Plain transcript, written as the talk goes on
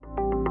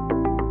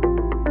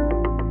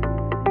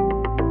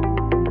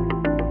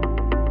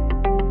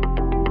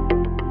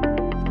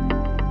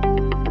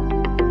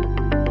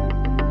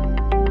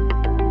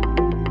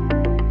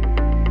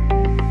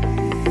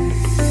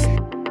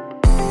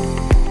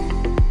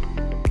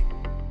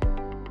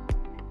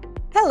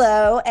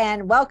Hello,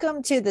 and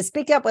welcome to the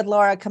Speak Up with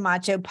Laura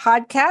Camacho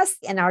podcast.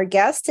 And our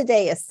guest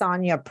today is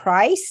Sonia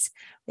Price.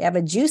 We have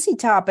a juicy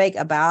topic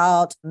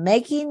about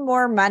making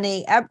more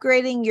money,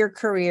 upgrading your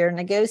career,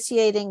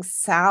 negotiating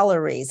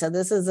salary. So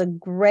this is a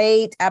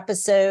great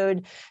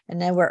episode. And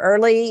then we're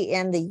early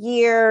in the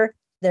year.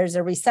 There's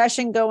a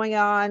recession going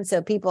on.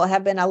 So people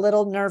have been a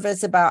little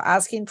nervous about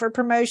asking for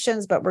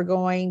promotions, but we're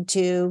going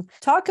to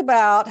talk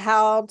about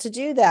how to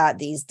do that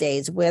these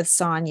days with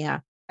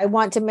Sonia. I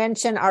want to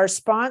mention our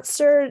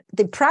sponsor,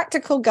 The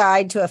Practical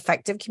Guide to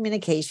Effective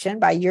Communication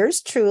by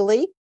yours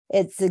truly.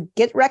 It's a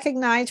Get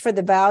Recognized for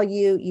the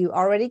Value You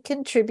Already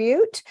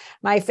Contribute.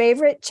 My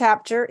favorite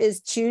chapter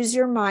is Choose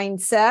Your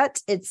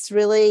Mindset. It's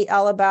really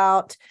all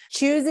about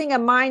choosing a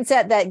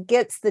mindset that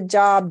gets the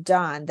job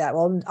done, that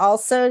will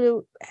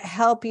also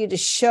help you to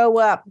show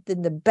up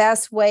in the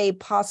best way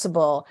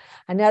possible.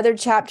 Another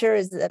chapter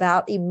is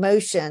about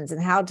emotions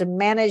and how to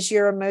manage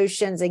your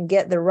emotions and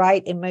get the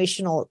right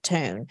emotional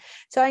tone.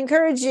 So I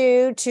encourage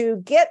you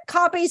to get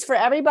copies for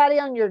everybody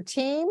on your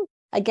team.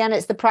 Again,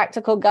 it's The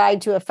Practical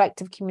Guide to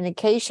Effective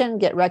Communication.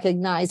 Get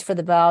recognized for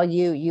the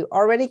value you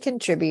already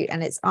contribute,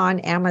 and it's on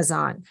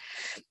Amazon.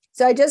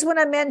 So I just want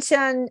to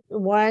mention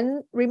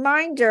one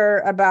reminder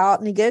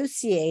about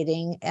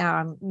negotiating.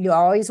 You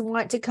always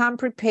want to come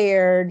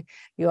prepared.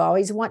 You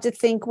always want to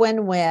think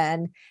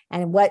win-win.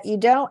 And what you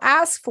don't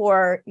ask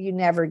for, you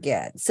never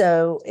get.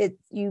 So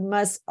you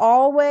must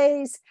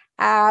always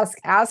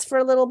ask for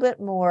a little bit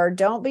more.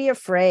 Don't be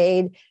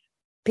afraid.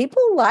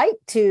 People like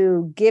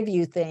to give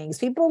you things.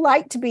 People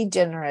like to be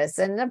generous.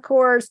 And of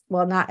course,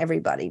 well, not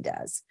everybody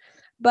does.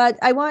 But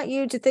I want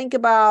you to think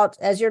about,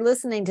 as you're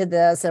listening to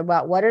this,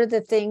 about what are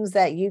the things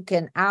that you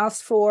can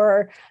ask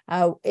for.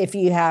 If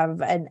you have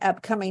an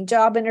upcoming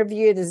job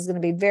interview, this is going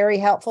to be very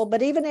helpful.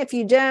 But even if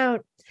you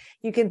don't,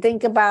 you can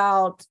think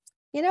about,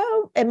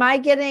 am I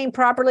getting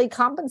properly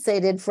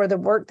compensated for the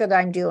work that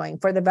I'm doing,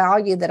 for the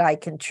value that I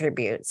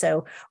contribute?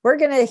 So we're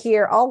going to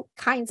hear all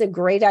kinds of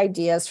great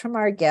ideas from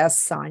our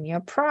guest,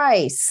 Sonia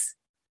Price.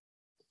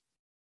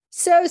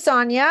 So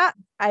Sonia,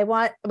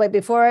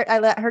 before I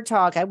let her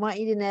talk, I want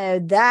you to know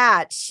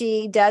that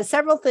she does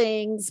several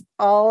things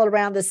all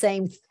around the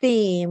same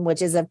theme,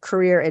 which is of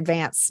career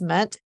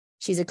advancement.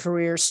 She's a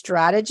career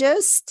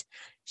strategist.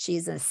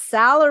 She's a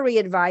salary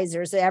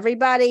advisor. So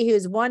everybody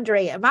who's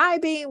wondering, am I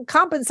being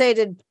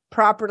compensated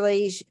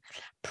properly?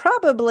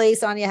 Probably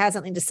Sonia has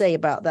something to say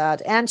about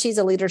that. And she's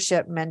a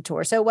leadership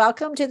mentor. So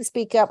welcome to the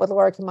Speak Up with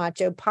Laura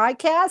Camacho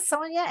podcast,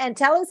 Sonia, and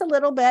tell us a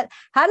little bit,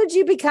 how did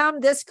you become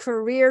this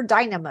career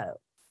dynamo?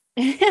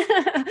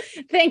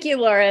 Thank you,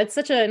 Laura. It's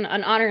such an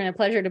honor and a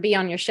pleasure to be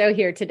on your show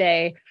here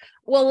today.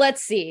 Well,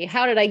 let's see.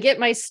 How did I get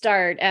my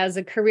start as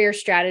a career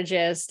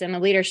strategist and a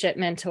leadership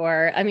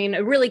mentor? I mean,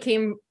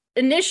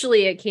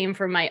 Initially, it came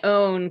from my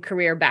own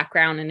career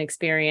background and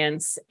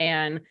experience,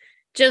 and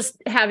just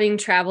having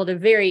traveled a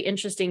very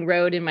interesting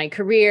road in my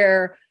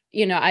career.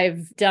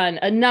 I've done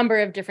a number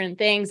of different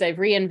things. I've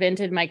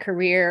reinvented my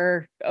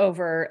career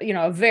over,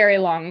 a very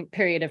long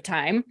period of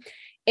time.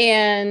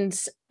 And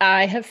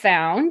I have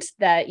found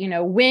that,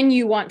 when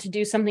you want to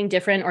do something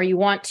different or you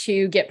want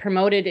to get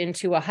promoted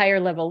into a higher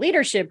level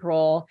leadership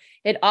role,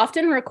 it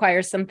often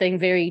requires something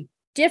very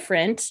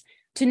different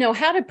to know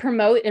how to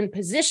promote and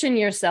position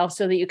yourself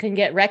so that you can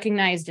get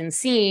recognized and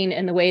seen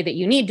in the way that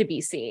you need to be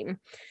seen.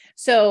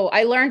 So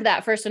I learned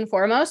that first and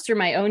foremost through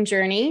my own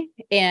journey,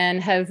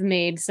 and have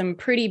made some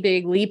pretty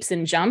big leaps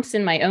and jumps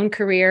in my own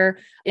career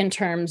in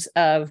terms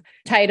of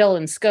title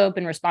and scope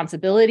and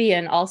responsibility,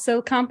 and also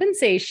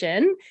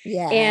compensation.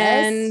 Yes.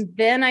 And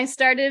then I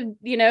started,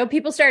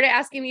 people started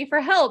asking me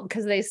for help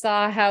because they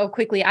saw how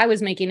quickly I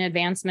was making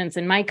advancements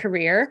in my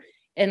career,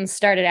 and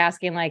started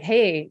asking like,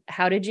 hey,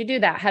 how did you do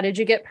that? How did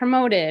you get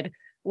promoted?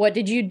 What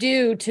did you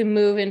do to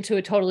move into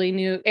a totally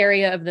new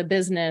area of the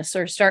business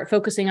or start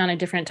focusing on a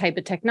different type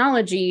of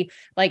technology?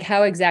 Like,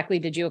 how exactly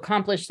did you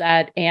accomplish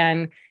that?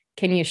 And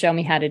can you show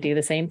me how to do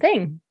the same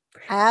thing?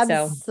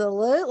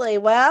 Absolutely.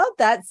 Well,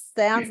 that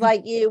sounds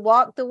like you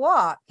walk the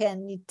walk,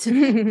 and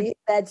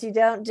that you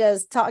don't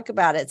just talk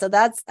about it. So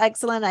that's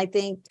excellent. I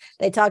think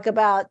they talk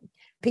about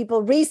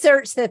people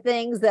research the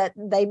things that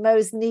they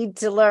most need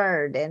to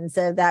learn. And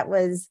so that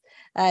was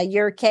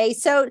your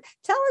case. So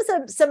tell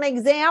us some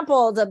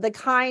examples of the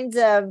kinds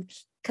of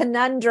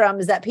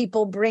conundrums that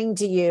people bring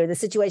to you, the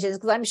situations,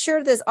 because I'm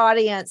sure this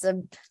audience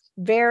of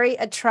very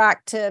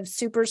attractive,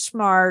 super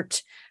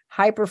smart,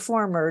 high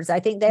performers,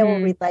 I think they will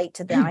relate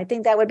to them. I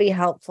think that would be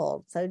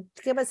helpful. So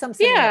give us some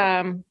scenarios.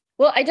 Yeah.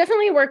 Well, I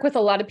definitely work with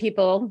a lot of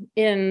people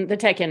in the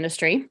tech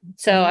industry.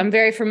 So I'm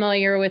very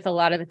familiar with a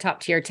lot of the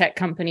top tier tech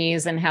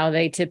companies and how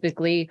they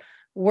typically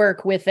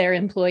work with their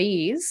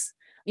employees.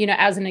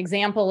 As an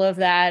example of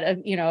that,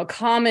 a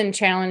common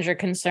challenge or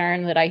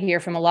concern that I hear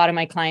from a lot of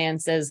my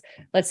clients is,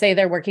 let's say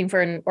they're working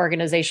for an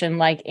organization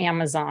like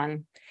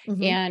Amazon.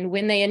 And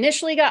when they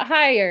initially got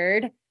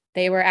hired,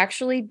 they were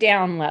actually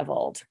down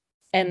leveled.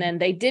 And then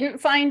they didn't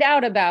find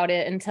out about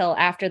it until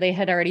after they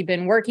had already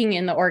been working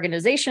in the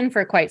organization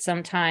for quite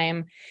some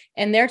time.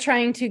 And they're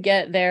trying to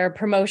get their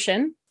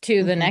promotion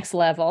to the next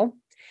level.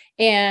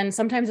 And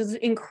sometimes it's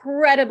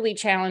incredibly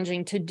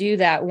challenging to do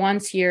that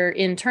once you're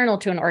internal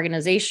to an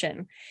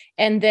organization.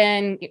 And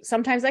then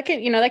sometimes that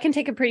can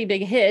take a pretty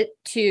big hit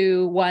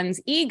to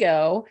one's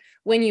ego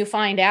when you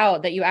find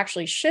out that you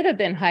actually should have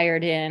been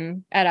hired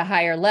in at a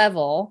higher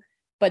level,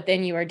 but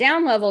then you were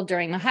down level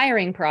during the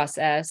hiring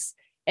process.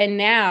 And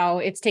now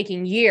it's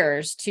taking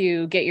years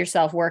to get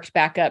yourself worked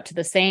back up to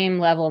the same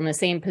level and the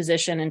same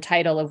position and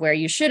title of where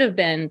you should have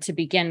been to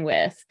begin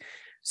with.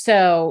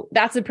 So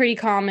that's a pretty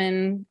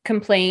common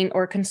complaint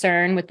or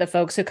concern with the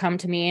folks who come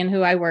to me and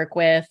who I work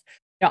with.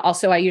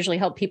 Also, I usually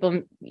help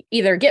people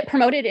either get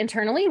promoted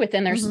internally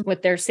within their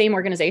with their same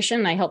organization.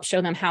 And I help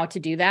show them how to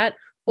do that,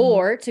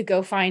 or to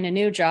go find a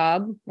new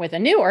job with a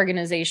new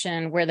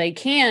organization where they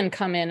can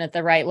come in at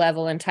the right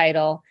level and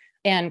title.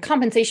 And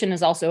compensation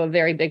is also a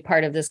very big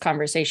part of this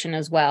conversation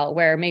as well,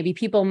 where maybe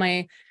people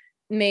may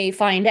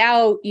find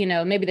out,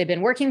 maybe they've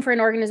been working for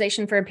an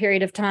organization for a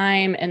period of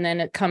time, and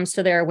then it comes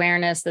to their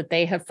awareness that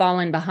they have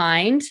fallen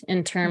behind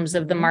in terms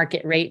of the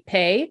market rate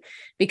pay,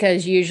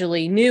 because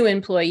usually new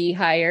employee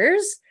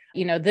hires,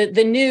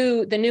 the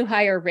new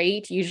hire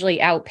rate usually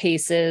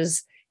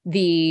outpaces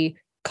the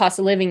cost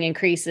of living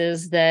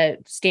increases that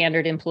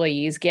standard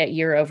employees get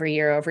year over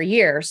year over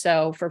year.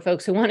 So for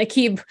folks who want to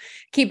keep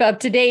up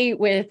to date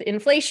with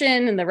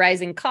inflation and the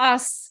rising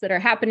costs that are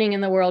happening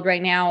in the world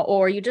right now,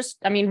 or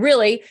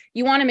really,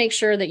 you want to make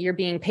sure that you're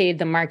being paid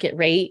the market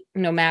rate,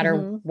 no matter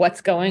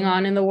what's going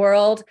on in the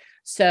world.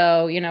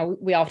 So,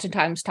 we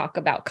oftentimes talk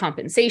about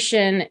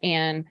compensation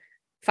and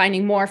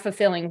finding more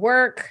fulfilling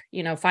work,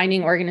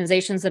 finding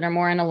organizations that are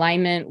more in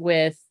alignment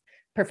with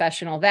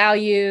professional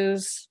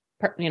values,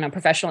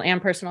 professional and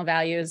personal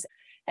values.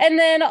 And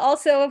then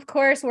also, of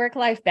course,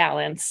 work-life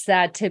balance.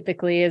 That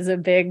typically is a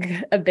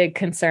big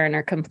concern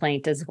or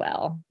complaint as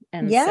well.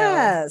 And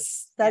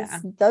yes,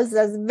 that's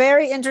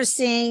very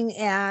interesting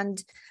and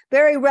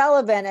very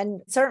relevant. And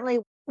certainly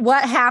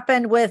what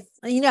happened with,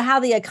 how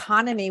the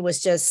economy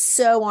was just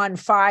so on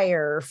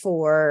fire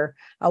for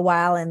a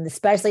while, and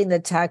especially in the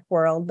tech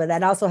world, but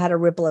that also had a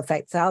ripple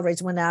effect.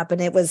 Salaries went up, and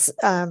it was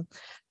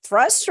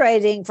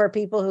frustrating for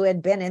people who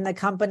had been in the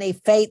company,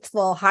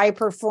 faithful, high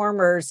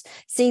performers,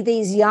 see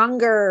these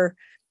younger,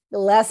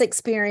 less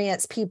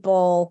experienced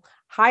people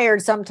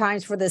hired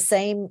sometimes for the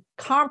same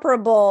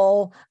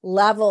comparable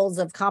levels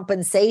of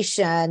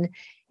compensation.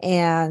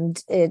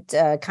 And it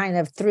kind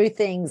of threw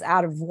things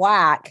out of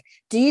whack.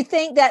 Do you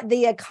think that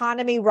the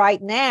economy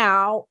right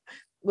now,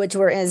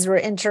 as we're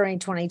entering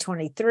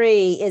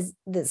 2023, is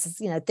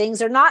this,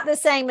 things are not the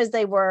same as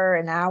they were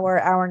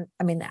a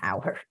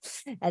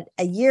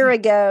year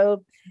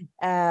ago,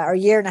 or a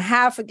year and a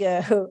half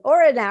ago,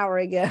 or an hour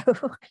ago?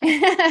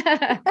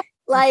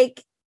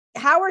 Like,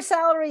 how are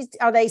salaries?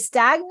 Are they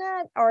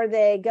stagnant? Are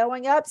they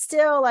going up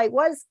still? Like,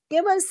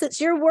 give us, since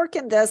you're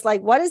working this,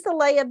 like, what is the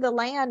lay of the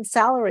land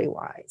salary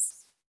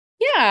wise?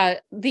 Yeah,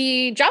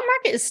 the job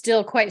market is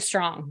still quite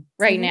strong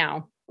right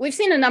now. We've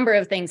seen a number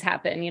of things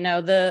happen.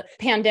 The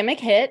pandemic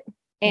hit,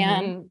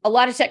 and a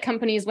lot of tech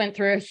companies went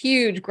through a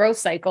huge growth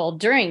cycle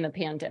during the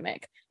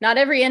pandemic. Not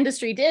every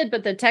industry did,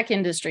 but the tech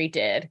industry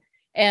did.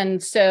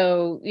 And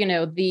so,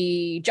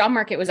 the job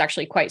market was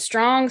actually quite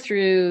strong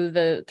through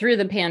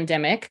the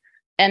pandemic.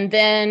 And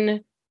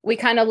then we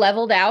kind of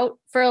leveled out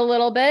for a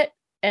little bit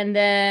and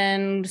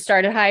then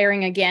started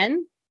hiring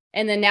again.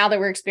 And then now that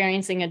we're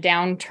experiencing a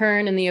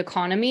downturn in the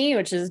economy,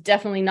 which is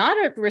definitely not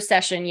a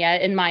recession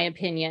yet, in my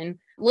opinion,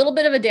 a little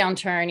bit of a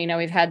downturn.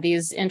 We've had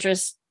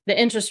the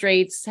interest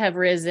rates have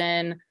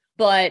risen,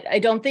 but I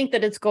don't think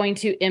that it's going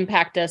to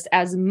impact us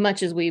as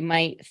much as we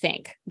might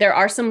think. There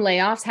are some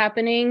layoffs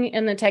happening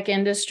in the tech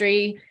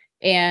industry.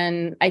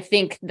 And I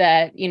think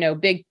that,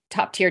 big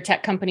top tier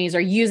tech companies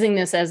are using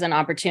this as an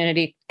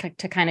opportunity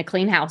to kind of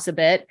clean house a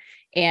bit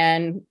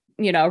and,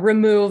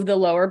 remove the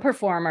lower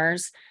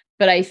performers.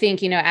 But I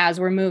think,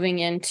 as we're moving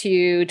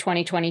into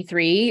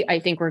 2023, I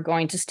think we're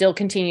going to still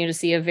continue to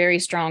see a very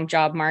strong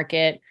job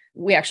market.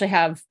 We actually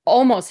have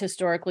almost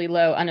historically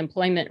low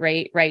unemployment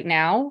rate right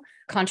now,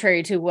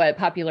 contrary to what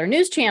popular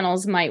news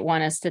channels might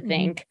want us to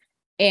think.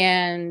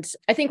 And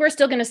I think we're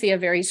still going to see a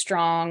very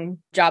strong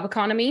job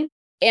economy.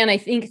 And I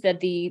think that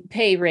the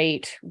pay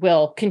rate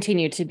will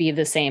continue to be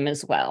the same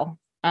as well.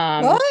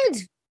 Good.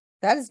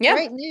 That is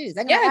great news.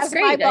 I'm going to ask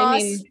my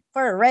boss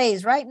for a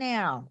raise right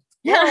now.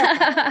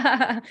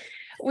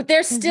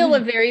 There's still a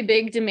very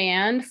big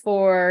demand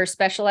for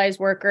specialized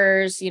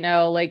workers,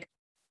 like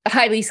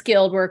highly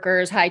skilled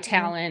workers, high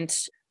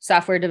talent,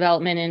 software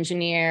development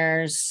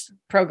engineers,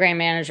 program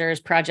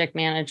managers, project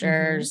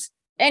managers,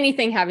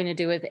 anything having to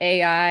do with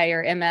AI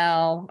or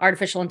ML,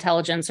 artificial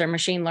intelligence or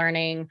machine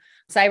learning,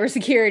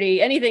 cybersecurity,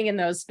 anything in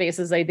those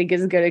spaces, I think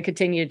is going to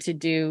continue to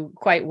do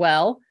quite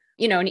well.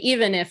 And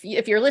even if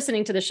you're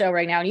listening to the show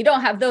right now and you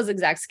don't have those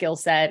exact skill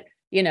set,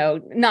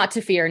 not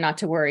to fear, not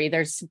to worry.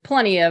 There's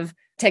plenty of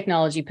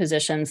technology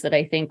positions that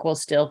I think will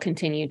still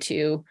continue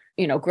to,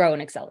 grow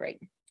and accelerate.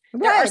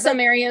 There are Right. some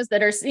areas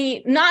that are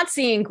not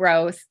seeing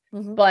growth,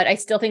 Mhm. but I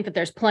still think that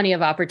there's plenty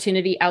of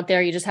opportunity out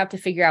there. You just have to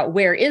figure out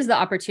where is the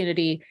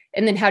opportunity,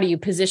 and then how do you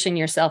position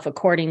yourself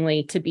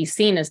accordingly to be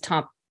seen as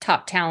top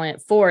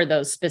talent for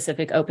those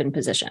specific open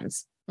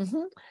positions.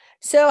 Mhm.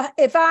 So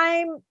if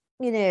I'm,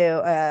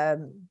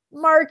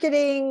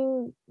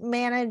 marketing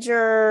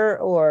manager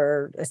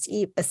or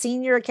a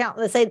senior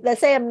accountant,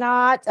 let's say I'm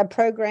not a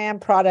program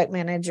product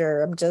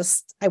manager.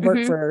 I work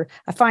Mhm. for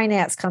a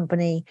finance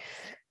company.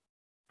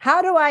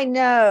 How do I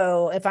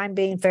know if I'm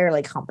being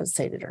fairly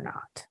compensated or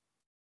not?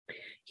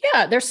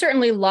 Yeah, there's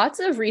certainly lots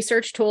of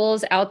research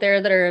tools out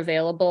there that are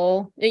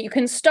available. You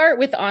can start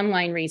with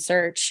online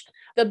research.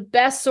 The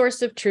best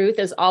source of truth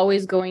is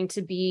always going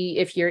to be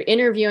if you're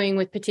interviewing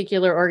with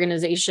particular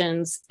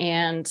organizations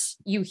and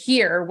you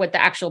hear what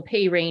the actual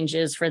pay range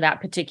is for that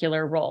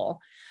particular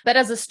role. But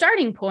as a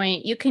starting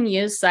point, you can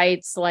use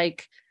sites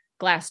like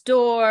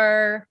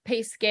Glassdoor,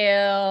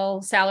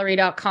 PayScale,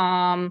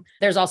 Salary.com.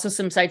 There's also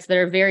some sites that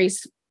are very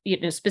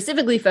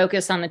specifically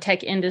focused on the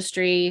tech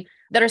industry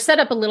that are set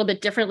up a little bit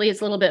differently.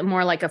 It's a little bit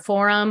more like a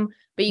forum,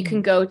 but you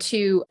can go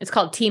to, it's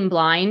called Team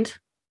Blind.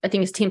 I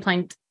think it's Team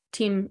Blind.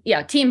 Team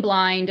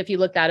Blind. If you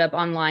look that up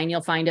online,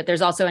 you'll find it.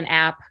 There's also an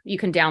app you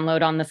can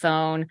download on the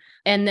phone.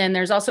 And then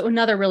there's also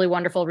another really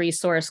wonderful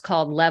resource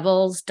called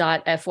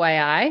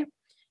levels.fyi.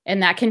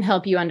 And that can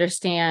help you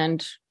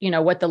understand,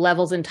 what the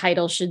levels and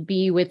titles should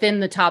be within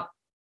the top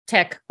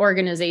tech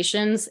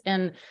organizations.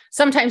 And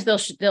sometimes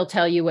they'll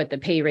tell you what the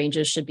pay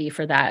ranges should be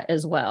for that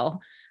as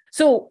well.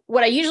 So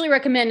what I usually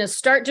recommend is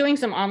start doing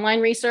some online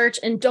research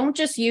and don't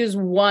just use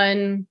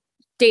one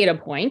data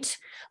point.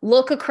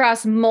 Look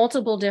across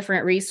multiple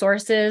different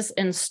resources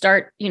and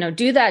start,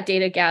 do that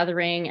data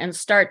gathering and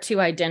start to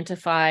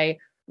identify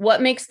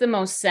what makes the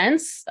most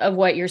sense of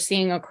what you're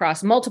seeing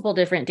across multiple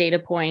different data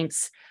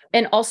points.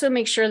 And also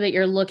make sure that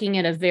you're looking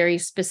at a very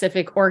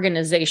specific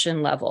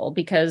organization level,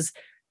 because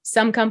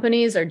some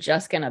companies are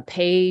just going to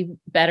pay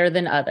better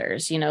than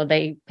others.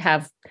 They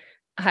have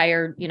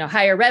higher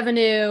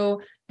revenue,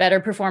 better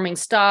performing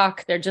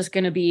stock. They're just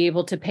going to be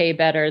able to pay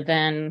better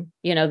than,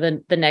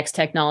 the next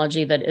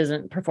technology that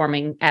isn't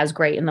performing as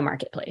great in the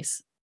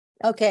marketplace.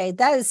 Okay,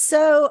 that is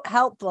so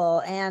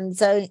helpful. And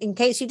so in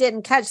case you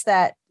didn't catch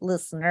that,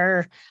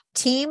 listener,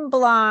 Team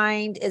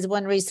Blind is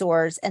one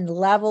resource, and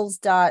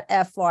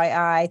levels.fyi.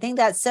 I think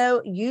that's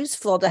so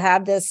useful to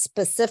have this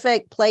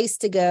specific place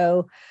to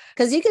go,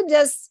 because you can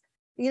just,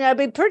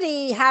 be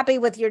pretty happy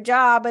with your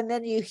job. And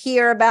then you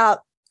hear about,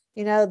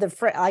 I know that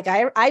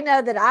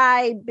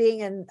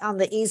on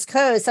the East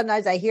Coast,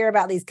 sometimes I hear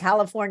about these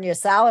California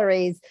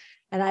salaries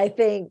and I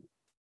think,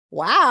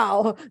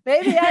 wow,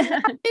 maybe I'm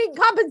not being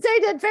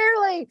compensated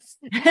fairly.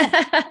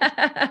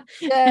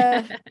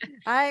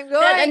 I'm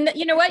going. And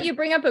you know what? You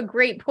bring up a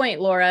great point,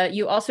 Laura.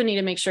 You also need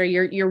to make sure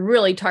you're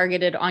really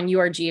targeted on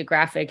your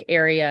geographic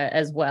area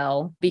as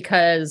well,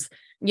 because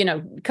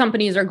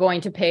companies are going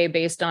to pay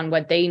based on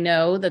what they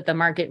know that the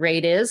market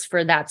rate is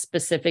for that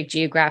specific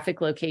geographic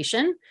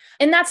location.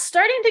 And that's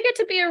starting to get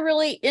to be a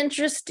really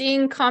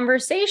interesting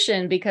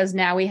conversation, because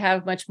now we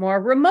have much more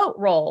remote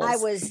roles. I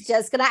was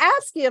just going to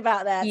ask you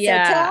about that.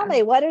 Yeah. So tell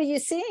me, what are you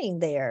seeing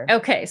there?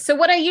 Okay. So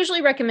what I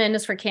usually recommend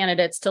is for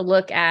candidates to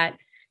look at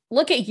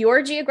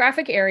your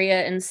geographic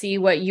area and see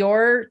what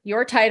your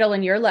title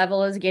and your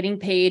level is getting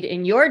paid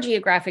in your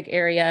geographic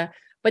area.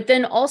 But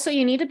then also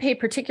you need to pay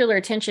particular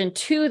attention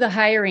to the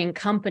hiring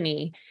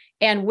company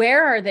and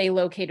where are they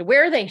located?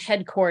 Where are they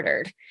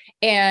headquartered?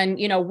 And,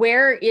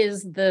 where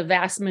is the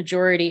vast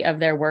majority of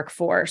their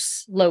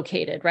workforce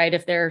located, right?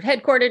 If they're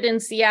headquartered in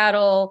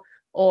Seattle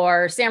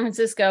or San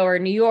Francisco or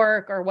New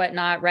York or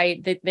whatnot,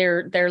 right? That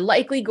they're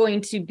likely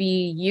going to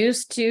be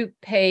used to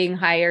paying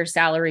higher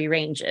salary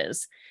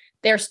ranges.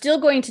 They're still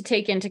going to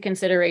take into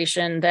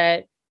consideration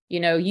that,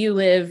 you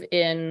live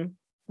in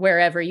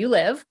wherever you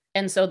live.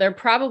 And so they're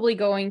probably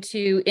going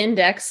to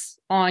index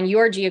on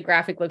your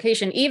geographic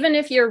location, even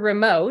if you're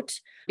remote,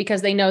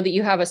 because they know that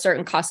you have a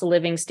certain cost of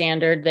living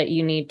standard that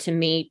you need to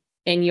meet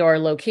in your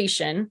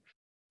location.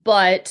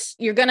 But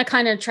you're going to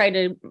kind of try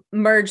to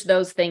merge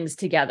those things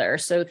together.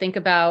 So think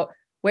about,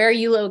 where are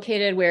you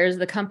located? Where is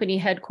the company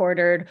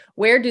headquartered?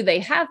 Where do they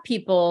have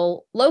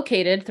people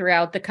located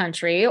throughout the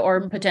country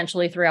or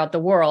potentially throughout the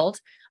world?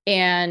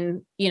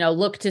 And,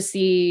 look to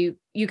see,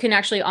 you can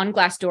actually on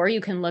Glassdoor, you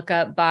can look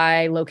up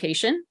by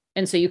location.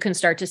 And so you can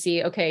start to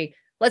see, okay,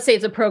 let's say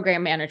it's a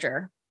program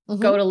manager.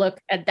 Go to look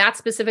at that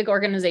specific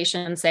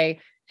organization and say,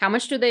 how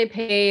much do they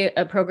pay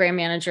a program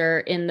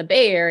manager in the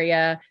Bay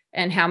Area?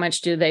 And how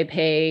much do they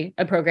pay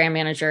a program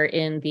manager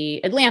in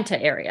the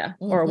Atlanta area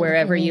or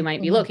wherever you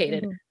might be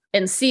located?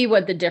 And see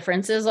what the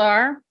differences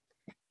are.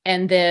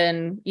 And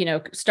then,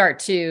 start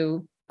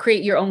to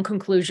create your own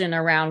conclusion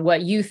around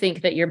what you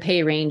think that your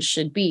pay range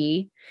should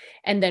be.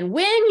 And then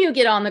when you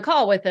get on the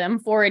call with them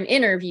for an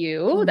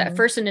interview, that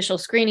first initial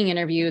screening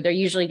interview, they're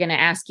usually going to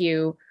ask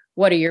you,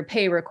 what are your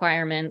pay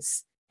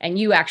requirements? And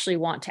you actually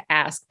want to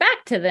ask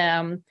back to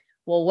them,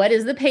 well, what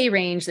is the pay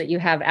range that you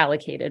have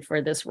allocated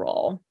for this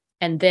role?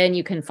 And then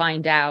you can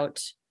find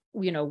out,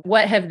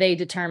 what have they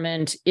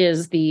determined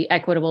is the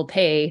equitable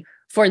pay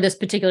for this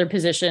particular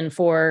position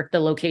for the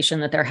location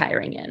that they're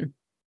hiring in.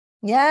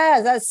 Yeah,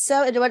 that's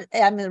so.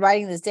 I'm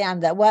writing this down.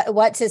 That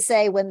what to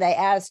say when they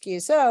ask you.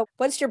 So,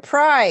 what's your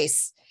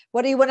price?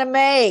 What do you want to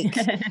make?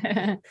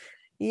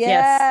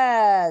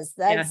 Yes,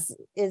 that's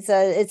it's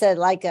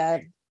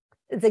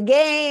a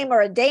game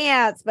or a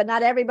dance, but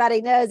not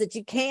everybody knows that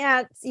you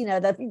can't.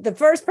 The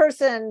first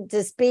person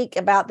to speak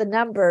about the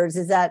numbers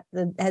is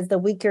has the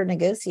weaker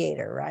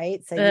negotiator,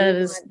 right? So that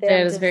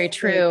is very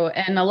true,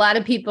 and a lot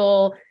of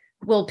people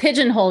will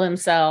pigeonhole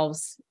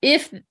themselves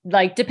if,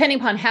 depending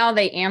upon how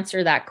they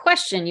answer that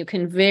question, you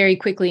can very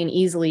quickly and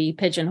easily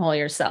pigeonhole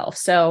yourself.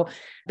 So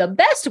the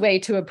best way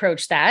to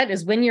approach that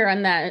is when you're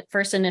on that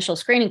first initial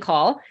screening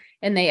call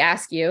and they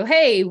ask you,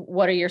 hey,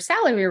 what are your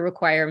salary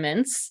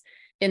requirements?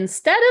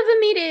 Instead of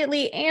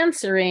immediately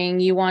answering,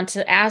 you want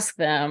to ask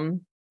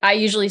them, I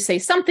usually say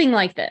something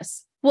like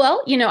this.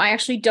 Well, I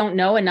actually don't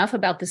know enough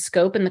about the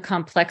scope and the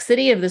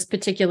complexity of this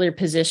particular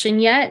position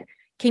yet.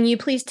 Can you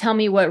please tell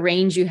me what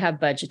range you have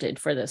budgeted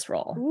for this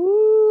role?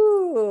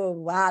 Ooh,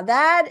 wow.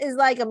 That is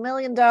like $1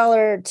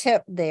 million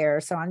tip there,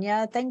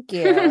 Sonia. Thank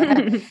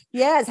you.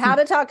 Yes. How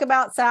to talk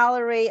about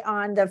salary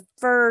on the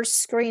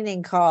first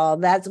screening call.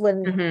 That's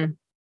when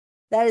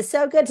that is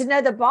so good to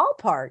know the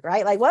ballpark,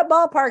 right? Like, what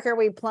ballpark are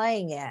we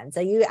playing in? So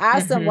you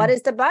ask them, what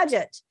is the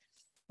budget?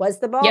 What's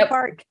the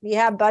ballpark you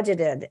have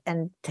budgeted,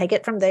 and take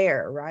it from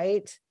there,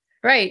 right?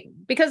 Right.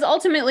 Because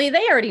ultimately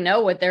they already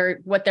know what they're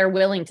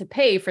willing to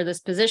pay for this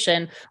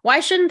position. Why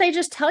shouldn't they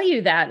just tell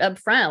you that up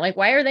front? Like,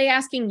 why are they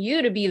asking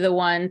you to be the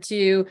one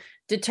to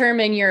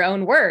determine your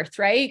own worth?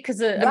 Right.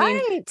 Because I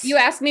mean, you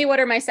asked me, what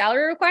are my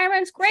salary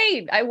requirements?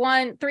 Great. I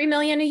want $3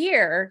 million a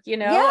year. Yes,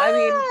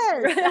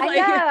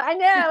 I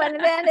know. And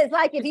then it's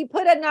like, if you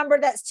put a number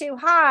that's too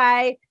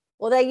high,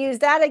 well, they use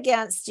that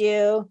against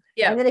you.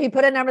 Yeah. And then if you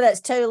put a number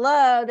that's too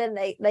low, then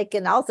they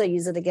can also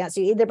use it against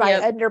you, either by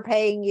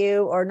underpaying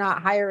you or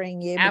not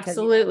hiring you.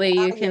 Absolutely.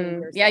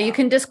 You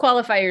can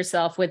disqualify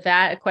yourself with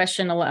that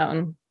question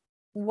alone.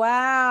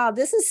 Wow.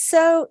 This is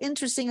so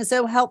interesting and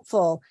so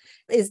helpful.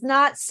 It's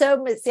not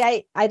so,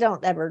 see, I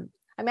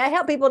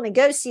help people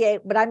negotiate,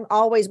 but I'm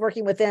always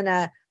working within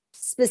a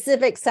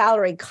specific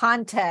salary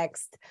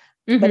context.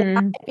 But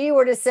if you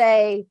were to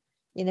say,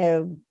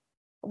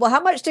 well,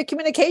 how much do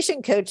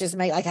communication coaches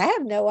make? Like, I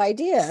have no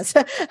idea.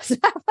 So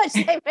how much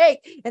they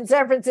make in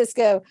San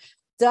Francisco.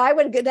 So I'm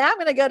going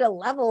to go to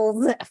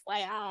Levels,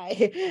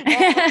 FYI.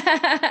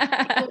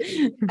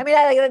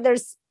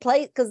 There's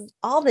place, because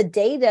all the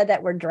data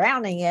that we're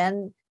drowning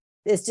in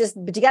is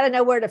but you got to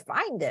know where to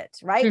find it,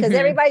 right? Because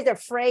everybody's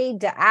afraid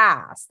to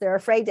ask. They're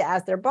afraid to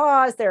ask their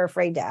boss. They're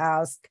afraid to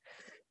ask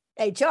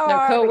HR,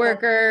 their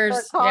coworkers,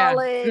 their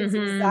colleagues.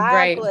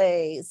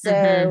 Exactly. Right.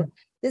 So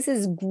this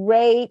is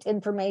great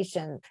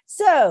information.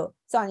 So,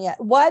 Sonia,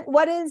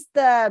 what is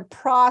the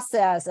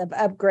process of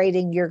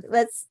upgrading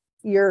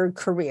your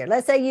career?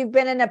 Let's say you've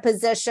been in a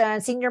position,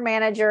 senior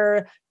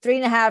manager,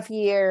 3.5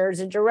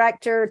 years, a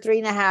director,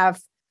 3.5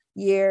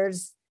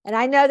 years. And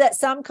I know that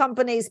some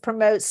companies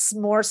promote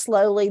more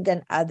slowly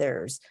than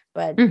others,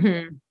 but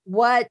you're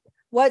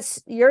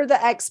the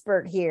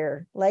expert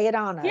here. Lay it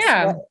on us.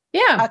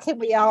 Yeah. How can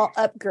we all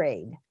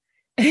upgrade?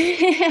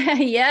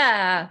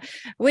 Yeah.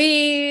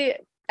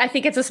 I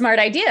think it's a smart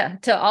idea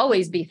to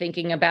always be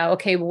thinking about,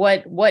 okay,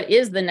 what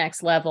is the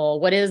next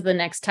level? What is the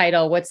next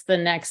title? What's the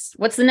next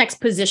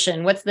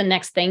position? What's the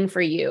next thing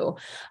for you?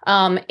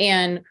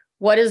 And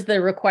what is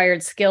the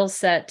required skill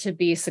set to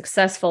be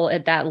successful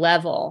at that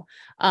level?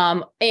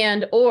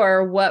 And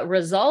or what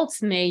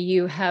results may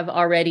you have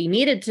already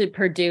needed to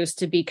produce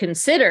to be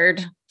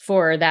considered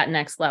for that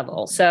next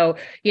level? So,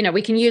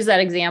 we can use that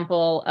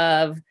example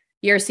of,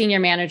 you're a senior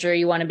manager,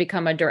 you want to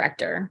become a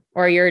director,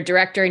 or you're a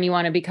director and you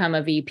want to become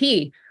a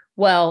VP.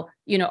 Well,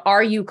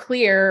 are you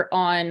clear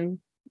on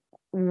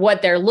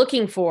what they're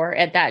looking for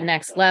at that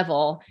next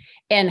level?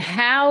 And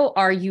how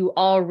are you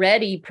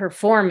already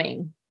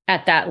performing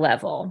at that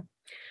level?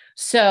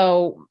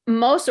 So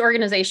most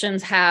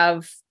organizations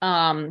have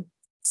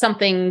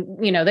something,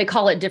 they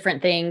call it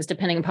different things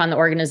depending upon the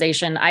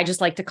organization. I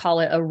just like to call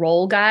it a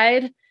role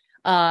guide.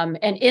 And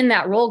in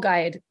that role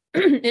guide,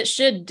 it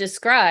should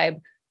describe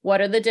what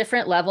are the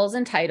different levels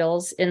and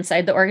titles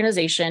inside the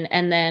organization,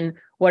 and then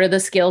what are the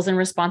skills and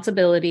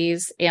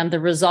responsibilities and the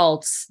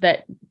results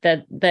that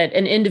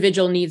an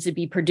individual needs to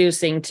be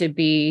producing to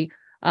be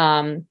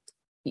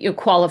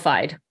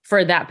qualified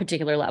for that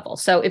particular level.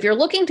 So if you're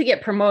looking to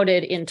get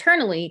promoted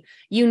internally,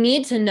 you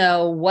need to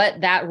know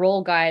what that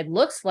role guide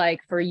looks like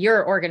for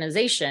your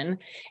organization.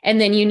 And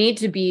then you need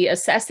to be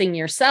assessing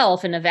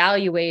yourself and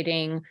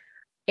evaluating,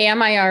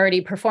 am I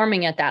already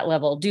performing at that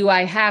level? Do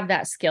I have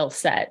that skill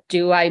set?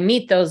 Do I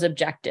meet those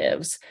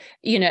objectives?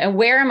 And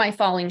where am I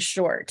falling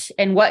short?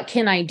 And what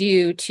can I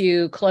do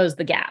to close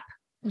the gap?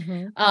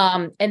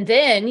 And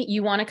then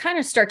you want to kind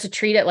of start to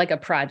treat it like a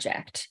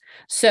project.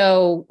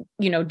 So,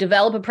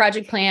 develop a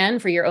project plan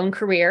for your own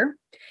career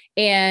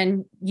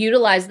and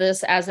utilize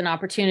this as an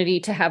opportunity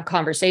to have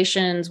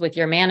conversations with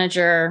your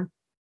manager,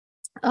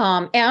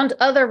 and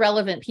other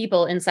relevant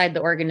people inside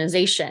the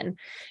organization.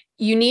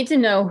 You need to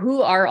know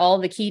who are all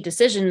the key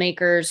decision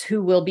makers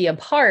who will be a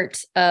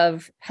part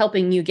of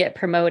helping you get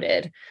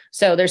promoted.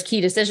 So there's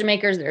key decision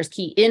makers, there's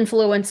key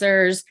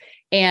influencers,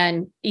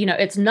 and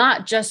it's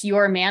not just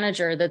your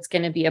manager that's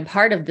going to be a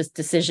part of this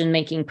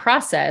decision-making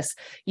process.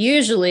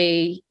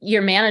 Usually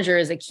your manager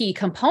is a key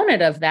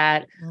component of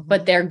that,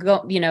 but they're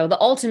the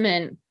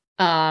ultimate,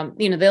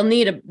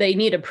 they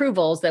need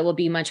approvals that will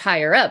be much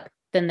higher up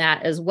than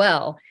that as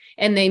well.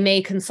 And they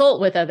may consult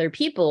with other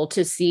people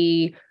to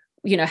see,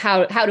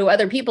 how do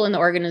other people in the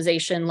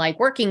organization like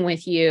working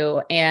with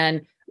you,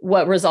 and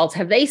what results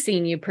have they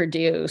seen you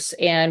produce,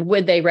 and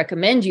would they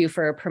recommend you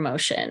for a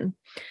promotion?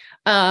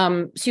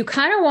 So you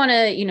kind of want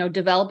to,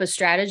 develop a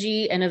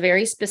strategy and a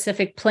very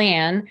specific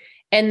plan,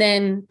 and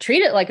then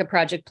treat it like a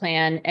project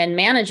plan and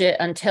manage it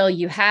until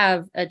you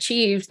have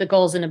achieved the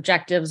goals and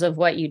objectives of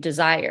what you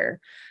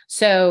desire.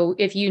 So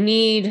if you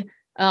need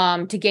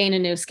to gain a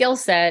new skill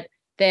set,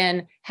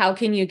 then how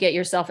can you get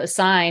yourself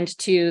assigned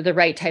to the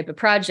right type of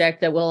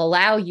project that will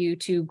allow you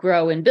to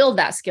grow and build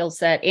that skill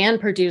set and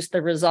produce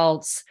the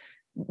results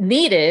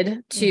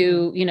needed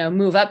to,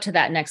 move up to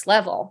that next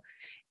level?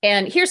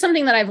 And here's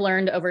something that I've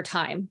learned over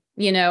time.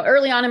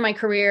 Early on in my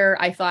career,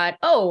 I thought,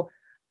 oh,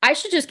 I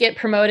should just get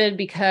promoted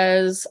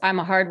because I'm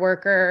a hard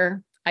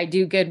worker. I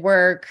do good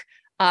work.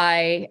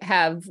 I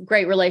have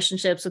great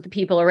relationships with the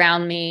people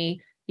around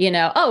me.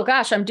 Oh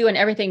gosh, I'm doing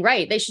everything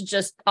right. They should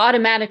just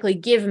automatically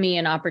give me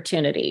an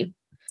opportunity.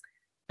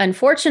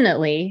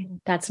 Unfortunately,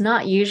 that's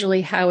not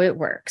usually how it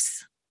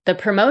works. The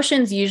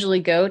promotions usually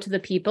go to the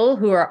people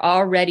who are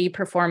already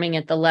performing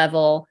at the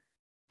level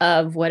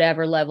of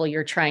whatever level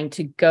you're trying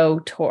to go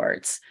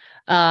towards.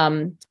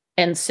 And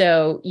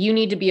so you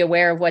need to be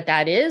aware of what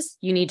that is.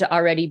 You need to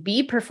already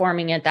be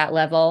performing at that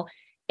level.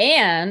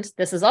 And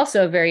this is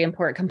also a very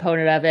important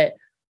component of it.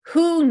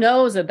 Who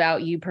knows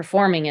about you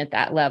performing at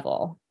that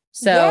level?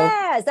 So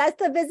yes,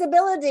 that's the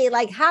visibility.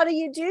 Like, how do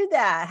you do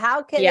that?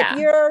 How can, if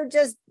you're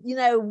just,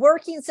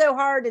 working so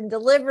hard and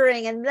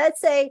delivering, and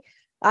let's say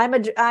I'm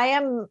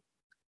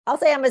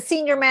a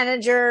senior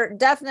manager,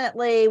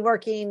 definitely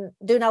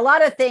doing a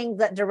lot of things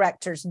that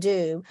directors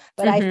do,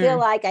 but I feel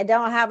like I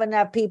don't have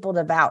enough people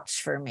to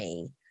vouch for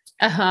me.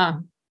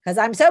 Because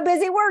I'm so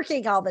busy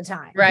working all the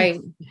time. Right.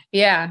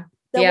 Yeah.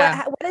 So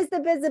what is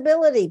the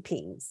visibility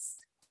piece?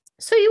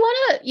 So you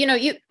want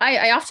to,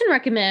 I often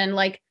recommend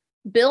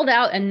build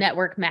out a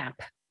network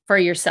map for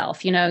yourself.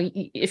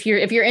 If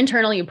you're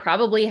internal, you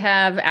probably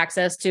have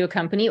access to a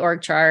company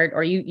org chart,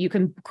 or you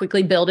can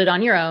quickly build it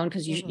on your own,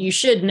 because you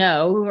should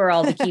know who are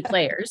all the key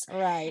players.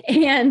 Right.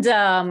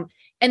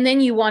 And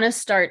then you want to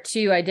start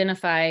to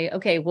identify,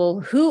 okay, well,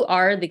 who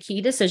are the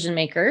key decision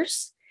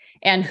makers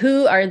and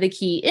who are the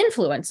key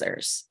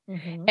influencers?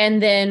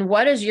 And then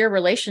what does your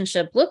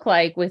relationship look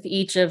like with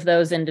each of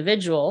those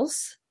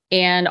individuals?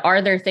 And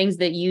are there things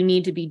that you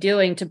need to be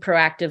doing to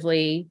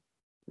proactively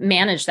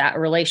manage that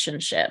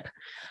relationship?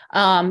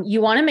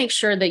 You want to make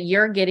sure that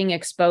you're getting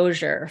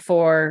exposure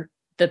for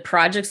the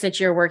projects that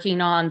you're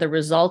working on, the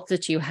results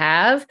that you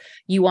have.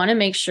 You want to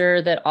make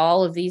sure that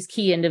all of these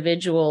key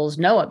individuals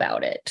know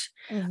about it.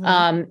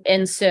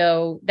 And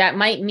so that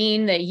might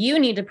mean that you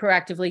need to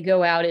proactively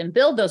go out and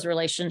build those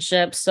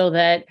relationships so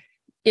that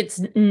it's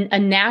a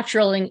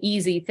natural and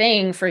easy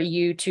thing for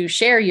you to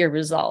share your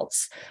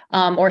results.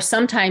 Or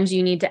sometimes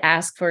you need to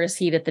ask for a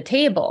seat at the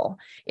table.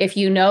 If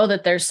you know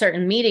that there's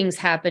certain meetings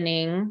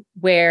happening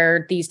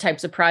where these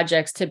types of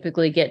projects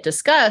typically get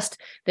discussed,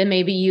 then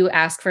maybe you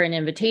ask for an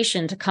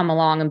invitation to come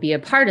along and be a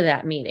part of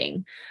that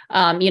meeting.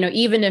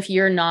 Even if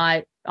you're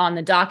not on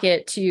the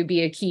docket to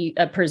be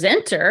a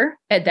presenter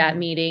at that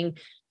meeting,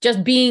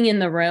 just being in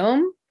the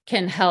room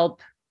can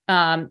help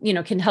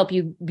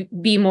you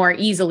be more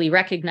easily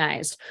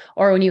recognized.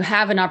 Or when you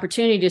have an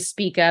opportunity to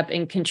speak up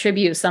and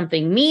contribute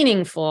something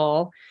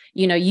meaningful,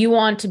 you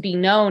want to be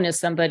known as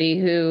somebody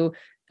who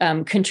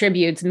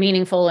contributes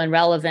meaningful and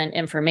relevant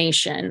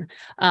information.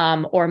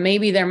 Or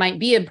maybe there might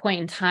be a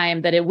point in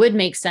time that it would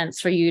make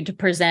sense for you to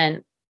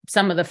present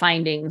some of the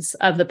findings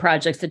of the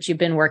projects that you've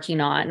been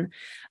working on.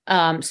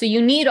 So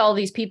you need all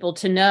these people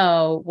to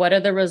know what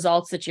are the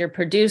results that you're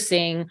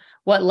producing,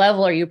 what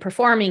level are you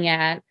performing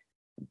at.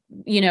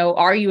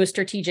 Are you a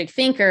strategic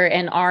thinker,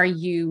 and are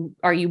you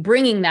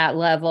bringing that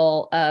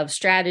level of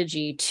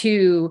strategy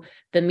to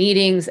the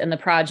meetings and the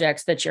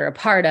projects that you're a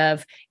part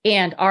of?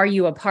 And are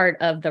you a part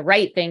of the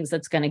right things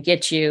that's going to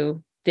get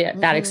you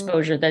that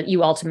exposure that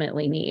you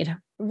ultimately need?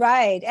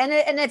 Right.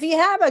 And if you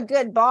have a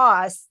good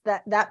boss,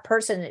 that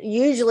person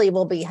usually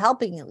will be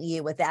helping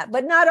you with that,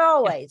 but not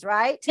always,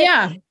 right?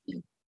 Yeah.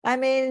 I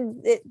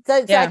mean,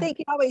 I think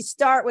you always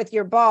start with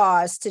your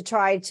boss to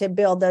try to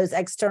build those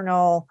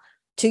external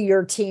to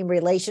your team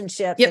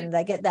relationships, and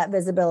they get that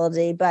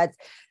visibility. But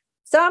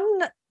some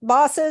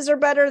bosses are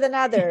better than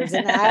others.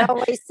 And I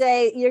always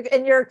say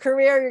in your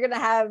career, you're going to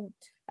have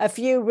a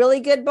few really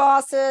good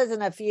bosses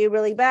and a few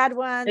really bad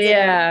ones.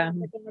 Yeah.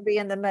 They're going to be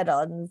in the middle.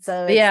 And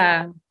so,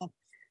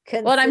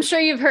 well, I'm sure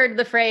you've heard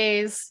the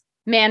phrase,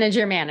 manage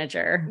your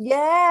manager.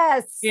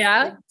 Yes.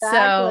 Yeah.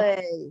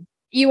 Exactly. So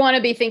you want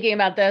to be thinking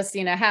about this,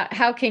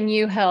 how can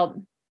you help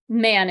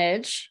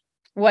manage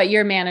what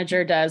your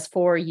manager does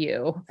for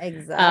you?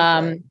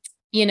 Exactly.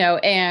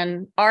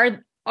 And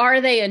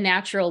are they a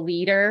natural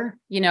leader?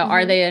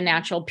 Are they a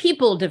natural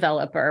people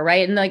developer?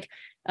 Right. And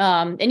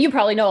and you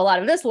probably know a lot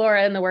of this,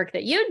 Laura, in the work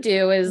that you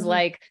do is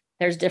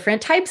there's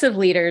different types of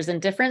leaders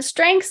and different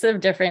strengths of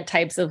different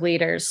types of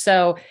leaders.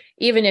 So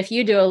even if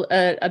you do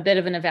a bit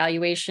of an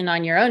evaluation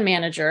on your own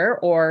manager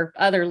or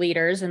other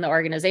leaders in the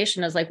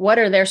organization, is what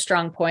are their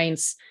strong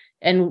points,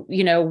 and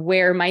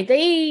where might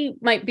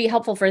be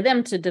helpful for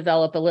them to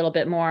develop a little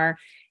bit more.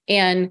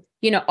 And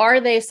are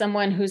they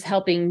someone who's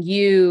helping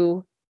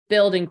you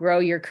build and grow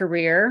your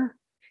career?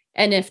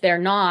 And if they're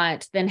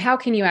not, then how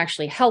can you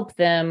actually help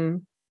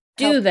them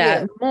do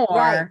that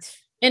more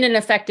in an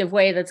effective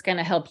way that's going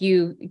to help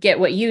you get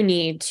what you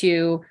need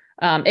to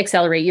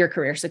accelerate your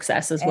career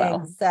success as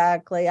well?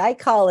 Exactly. I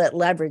call it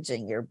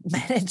leveraging your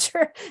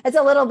manager. It's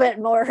a little bit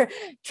more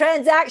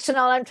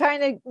transactional. I'm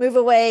trying to move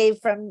away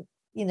from,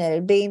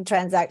 being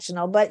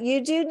transactional, but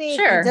you do need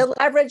to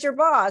leverage your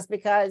boss,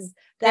 because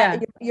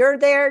you're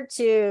there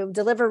to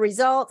deliver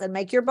results and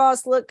make your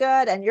boss look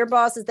good. And your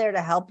boss is there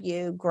to help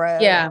you grow.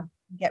 Yeah.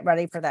 Get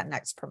ready for that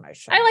next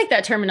promotion. I like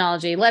that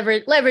terminology.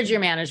 Leverage your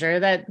manager.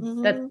 A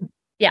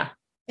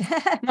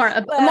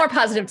more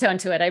positive tone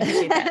to it. I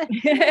appreciate that.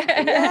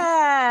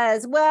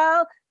 Yes.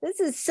 Well,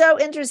 this is so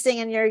interesting,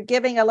 and you're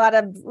giving a lot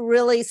of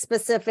really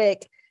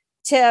specific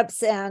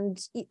tips, and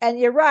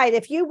you're right.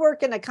 If you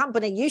work in a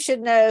company, you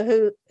should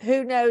know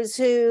who knows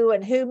who,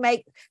 and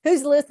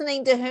who's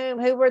listening to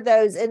who were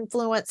those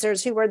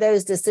influencers, who were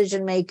those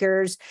decision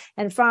makers,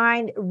 and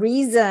find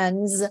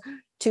reasons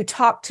to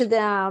talk to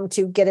them,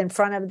 to get in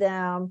front of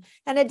them.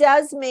 And it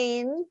does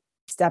mean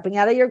stepping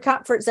out of your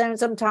comfort zone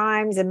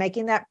sometimes and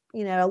making that,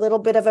 a little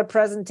bit of a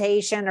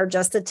presentation, or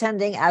just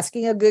attending,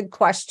 asking a good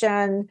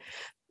question.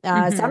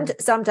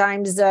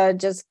 Sometimes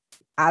just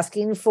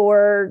asking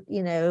for,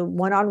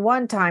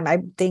 one-on-one time. I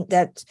think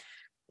that,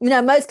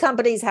 most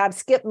companies have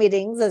skip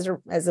meetings as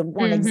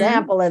one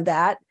example of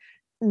that.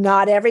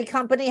 Not every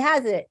company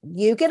has it.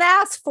 You can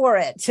ask for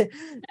it.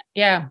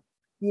 Yeah.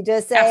 You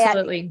just say,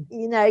 absolutely.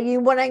 You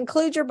want to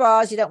include your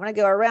boss. You don't want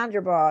to go around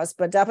your boss,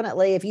 but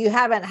definitely if you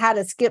haven't had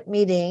a skip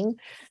meeting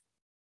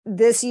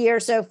this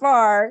year so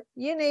far,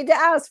 you need to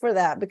ask for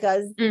that,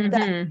 because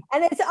and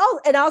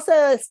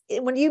also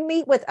when you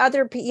meet with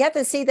other people, you have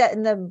to see that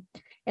in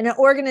an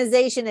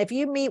organization. If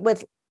you meet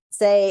with,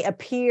 say, a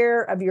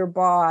peer of your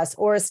boss,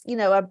 or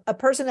a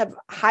person of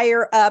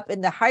higher up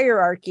in the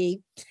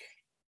hierarchy,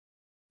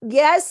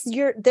 yes,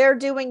 they're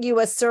doing you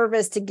a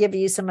service to give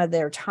you some of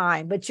their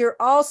time, but you're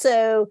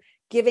also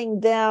giving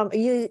them,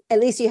 at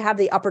least you have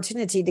the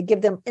opportunity to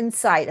give them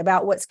insight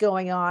about what's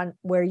going on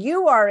where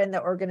you are in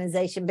the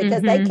organization,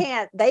 because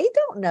they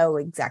don't know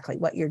exactly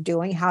what you're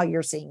doing, how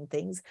you're seeing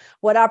things,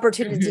 what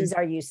opportunities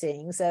are you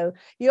seeing. So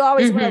you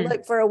always want to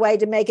look for a way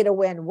to make it a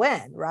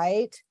win-win,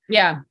 right?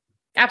 Yeah.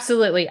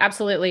 Absolutely.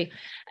 Absolutely.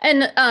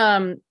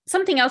 And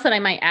something else that I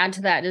might add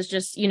to that is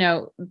just,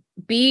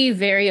 be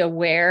very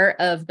aware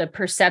of the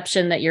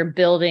perception that you're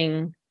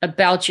building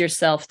about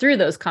yourself through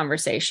those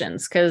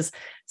conversations. Because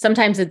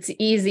sometimes it's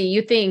easy.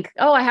 You think,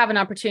 oh, I have an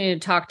opportunity to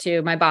talk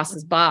to my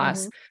boss's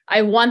boss.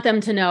 I want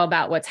them to know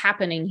about what's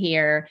happening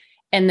here.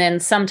 And then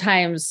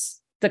sometimes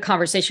the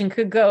conversation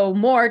could go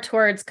more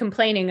towards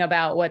complaining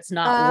about what's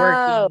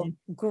not working.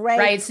 Great.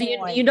 Right. So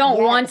you don't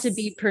want to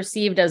be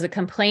perceived as a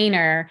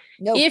complainer.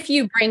 Nope. If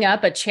you bring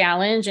up a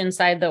challenge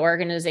inside the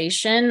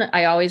organization,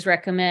 I always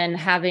recommend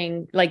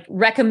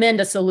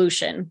recommend a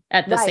solution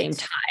at the same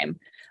time.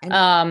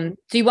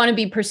 So you want to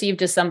be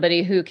perceived as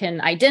somebody who can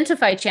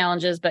identify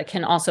challenges, but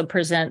can also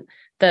present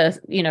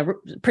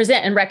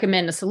and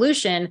recommend a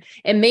solution,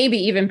 and maybe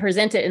even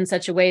present it in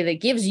such a way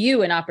that gives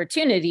you an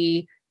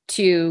opportunity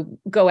to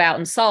go out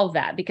and solve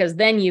that, because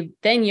then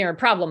you're a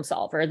problem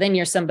solver. Then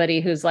you're somebody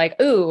who's like,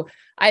 ooh,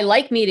 I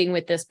like meeting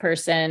with this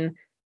person.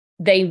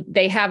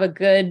 They have a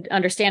good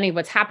understanding of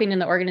what's happening in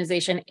the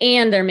organization,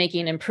 and they're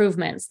making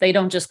improvements. They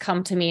don't just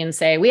come to me and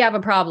say, we have a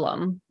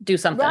problem, do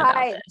something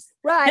about this.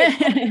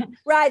 Right.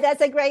 Right.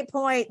 That's a great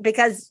point,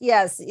 because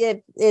yes,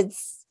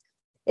 it's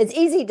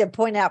easy to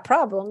point out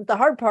problems. The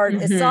hard part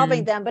is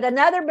solving them. But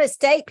another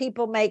mistake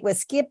people make with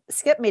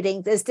skip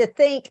meetings is to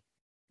think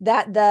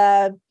that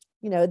the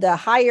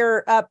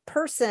higher up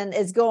person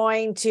is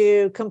going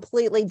to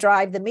completely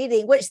drive the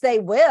meeting, which they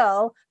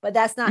will, but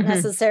that's not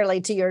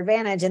necessarily to your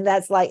advantage. And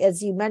that's, like,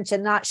 as you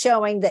mentioned, not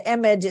showing the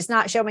image. It's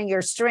not showing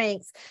your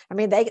strengths. I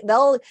mean,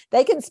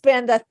 they can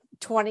spend the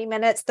 20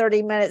 minutes,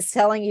 30 minutes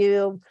telling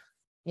you,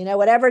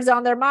 whatever's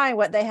on their mind,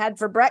 what they had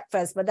for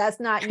breakfast, but that's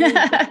not using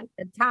the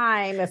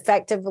time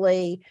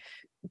effectively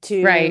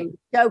to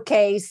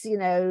showcase,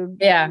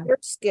 your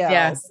skills.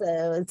 Yeah.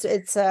 So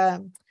it's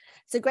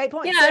a great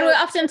point. Yeah. So, and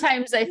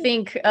oftentimes I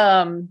think,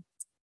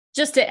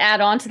 just to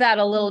add on to that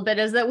a little bit,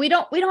 is that we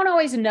don't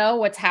always know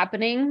what's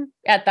happening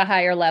at the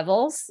higher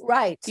levels.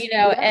 Right.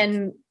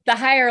 And the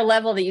higher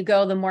level that you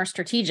go, the more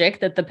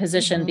strategic that the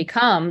position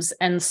becomes.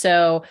 And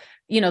so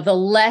the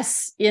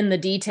less in the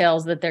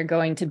details that they're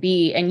going to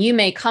be. And you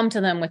may come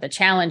to them with a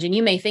challenge and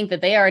you may think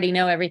that they already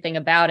know everything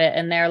about it.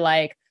 And they're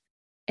like,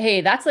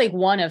 hey, that's like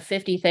one of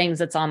 50 things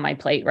that's on my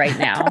plate right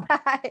now.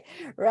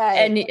 Right.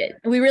 And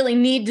we really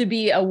need to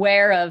be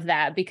aware of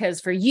that, because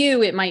for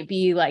you, it might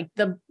be like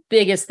the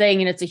biggest thing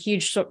and it's a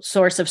huge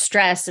source of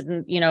stress,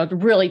 and, it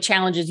really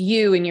challenges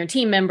you and your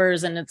team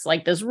members. And it's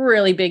like this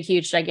really big,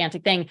 huge,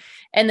 gigantic thing.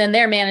 And then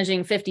they're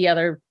managing 50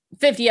 other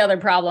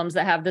problems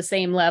that have the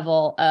same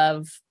level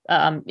of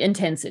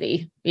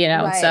intensity,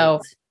 Right.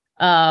 So,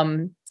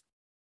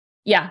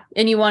 yeah.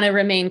 And you want to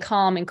remain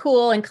calm and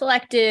cool and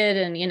collected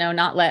and,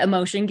 not let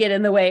emotion get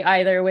in the way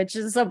either, which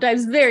is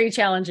sometimes very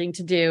challenging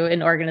to do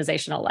in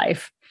organizational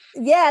life.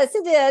 Yes,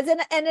 it is.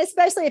 And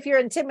especially if you're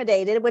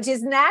intimidated, which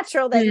is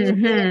natural that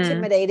you'd be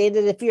intimidated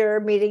if you're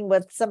meeting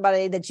with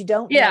somebody that you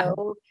don't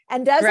know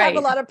and does have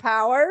a lot of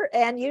power,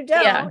 and you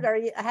don't, or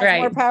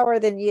has more power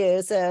than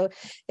you. So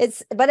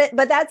but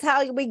that's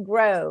how we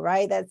grow,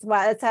 right?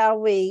 That's how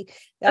we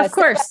of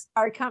course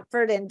our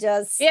comfort and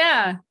just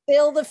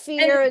feel the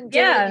fear and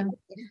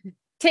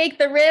take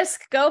the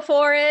risk, go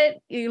for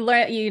it. You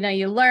learn,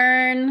 you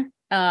learn.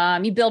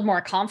 You build more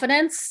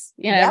confidence,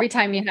 every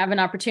time you have an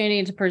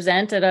opportunity to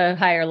present at a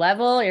higher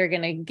level, you're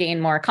going to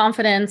gain more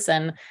confidence.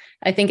 And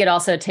I think it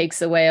also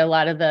takes away a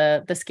lot of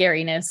the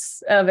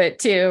scariness of it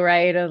too,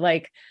 right? Of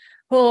like,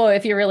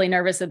 if you're really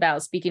nervous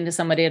about speaking to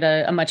somebody at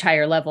a much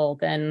higher level,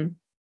 then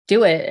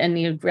do it. And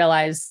you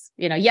realize,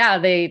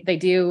 they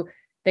do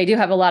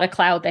have a lot of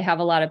clout. They have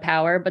a lot of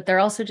power, but they're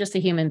also just a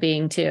human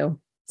being too.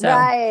 So.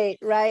 Right.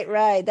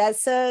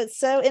 That's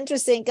so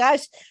interesting.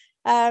 Gosh.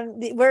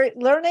 We're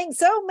learning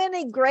so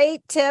many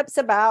great tips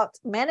about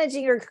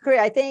managing your career.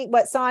 I think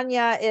what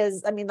Sonia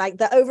is, like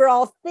the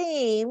overall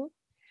theme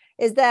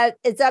is that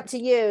it's up to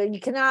you. You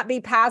cannot be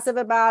passive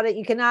about it.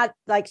 You cannot,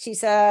 like she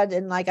said,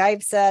 and like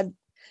I've said,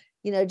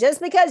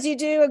 just because you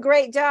do a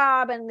great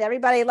job and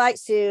everybody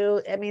likes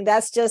you,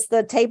 that's just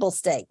the table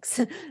stakes.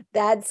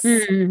 That's,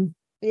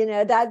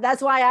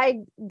 that's why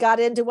I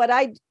got into what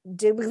I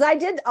do, because I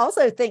did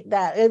also think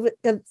that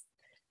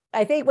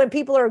I think when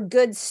people are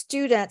good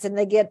students and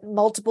they get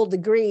multiple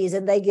degrees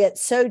and they get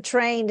so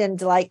trained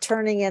into like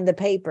turning in the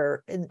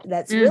paper, and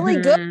that's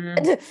really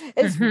good.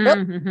 It's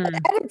really good,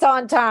 and it's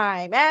on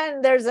time,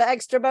 and there's an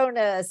extra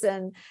bonus,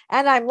 and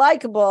I'm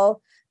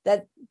likable.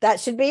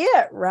 That should be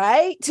it,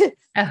 right?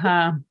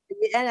 And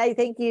I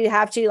think you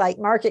have to like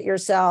market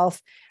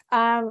yourself.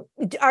 Are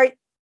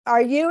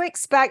you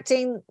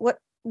expecting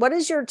what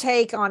is your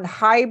take on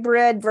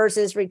hybrid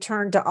versus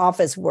return to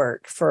office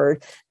work for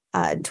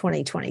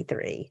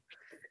 2023?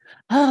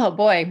 Oh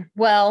boy.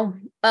 Well,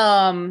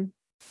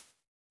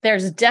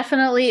 there's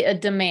definitely a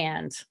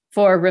demand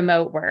for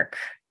remote work.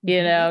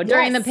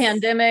 During the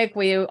pandemic,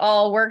 we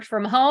all worked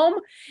from home,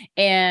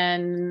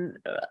 and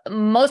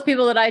most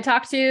people that I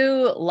talk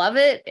to love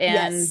it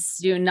and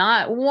do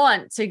not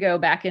want to go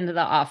back into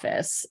the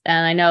office.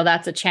 And I know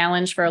that's a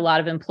challenge for a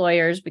lot of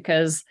employers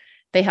because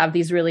they have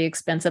these really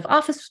expensive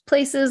office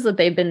places that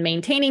they've been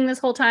maintaining this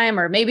whole time,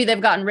 or maybe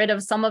they've gotten rid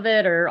of some of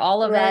it or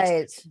all of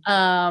it.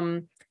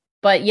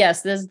 But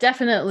yes, there's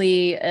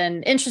definitely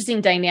an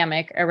interesting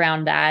dynamic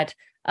around that.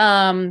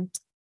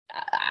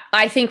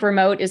 I think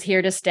remote is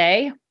here to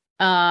stay.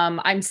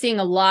 I'm seeing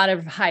a lot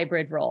of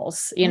hybrid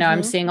roles.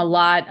 I'm seeing a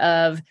lot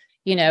of,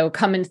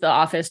 come into the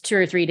office 2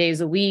 or 3 days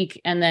a week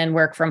and then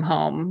work from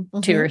home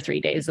 2 or 3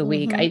 days a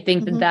week. I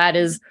think that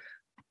is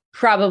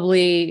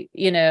probably,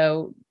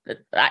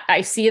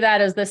 I see that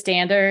as the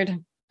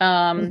standard.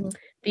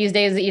 These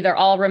days, either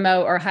all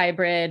remote or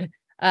hybrid.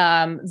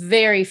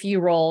 Very few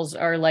roles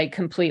are like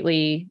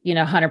completely,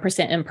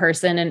 100% in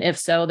person. And if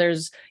so,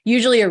 there's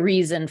usually a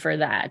reason for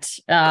that.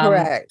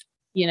 Correct.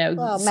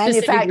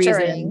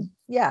 Manufacturing. Reason.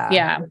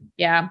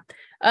 Yeah.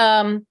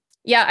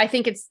 I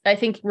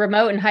think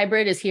remote and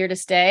hybrid is here to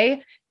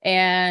stay.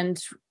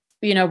 And,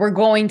 we're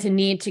going to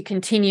need to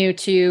continue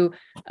to,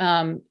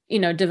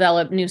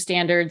 develop new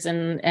standards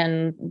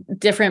and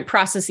different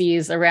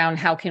processes around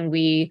how can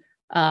we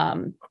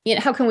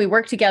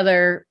work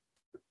together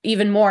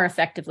even more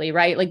effectively,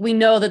 right? Like we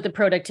know that the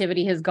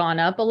productivity has gone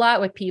up a lot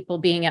with people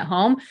being at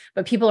home,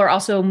 but people are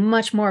also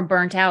much more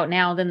burnt out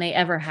now than they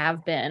ever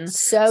have been.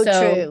 So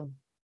true.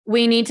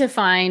 We need to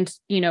find,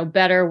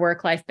 better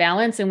work-life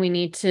balance, and we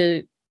need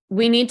to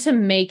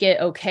make it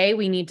okay.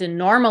 We need to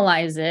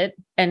normalize it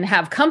and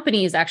have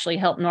companies actually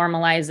help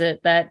normalize it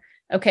that,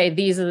 okay,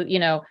 these are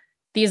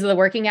the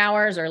working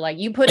hours, or like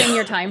you put in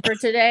your time for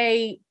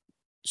today,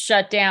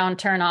 shut down,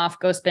 turn off,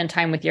 go spend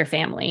time with your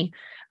family.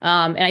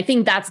 And I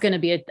think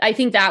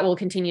that will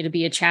continue to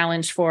be a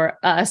challenge for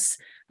us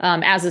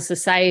as a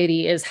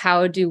society, is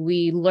how do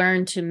we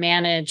learn to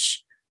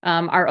manage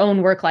our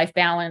own work-life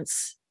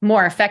balance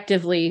more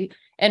effectively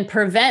and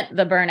prevent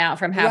the burnout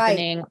from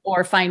happening,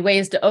 or find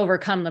ways to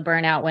overcome the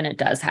burnout when it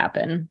does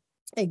happen.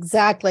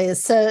 Exactly.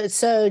 It's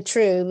so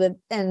true.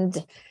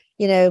 And,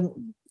 I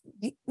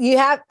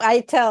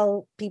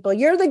tell people,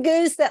 you're the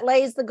goose that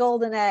lays the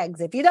golden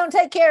eggs. If you don't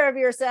take care of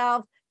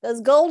yourself,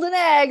 those golden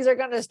eggs are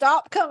going to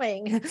stop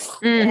coming.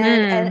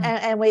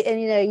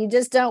 And you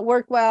just don't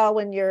work well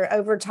when you're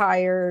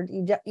overtired.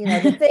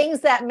 The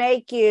things that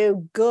make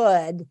you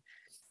good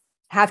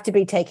have to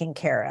be taken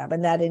care of,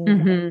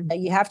 and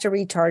you have to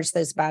recharge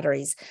those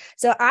batteries.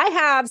 So I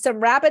have some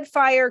rapid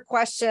fire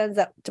questions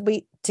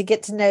to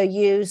get to know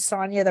you,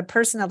 Sonia, the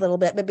person, a little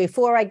bit. But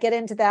before I get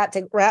into that,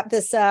 to wrap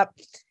this up,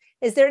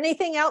 is there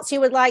anything else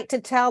you would like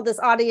to tell this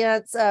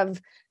audience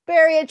of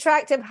very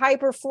attractive high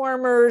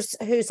performers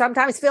who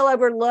sometimes feel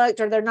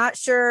overlooked, or they're not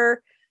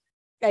sure,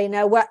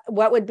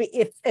 what would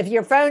be if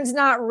your phone's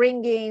not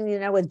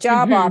ringing, with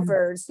job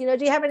offers, do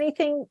you have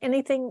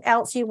anything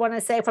else you want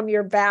to say from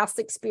your vast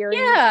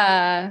experience?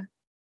 Yeah.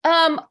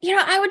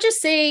 I would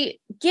just say,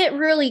 get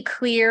really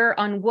clear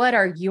on what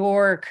are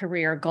your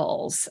career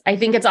goals. I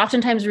think it's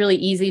oftentimes really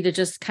easy to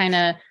just kind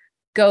of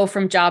go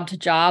from job to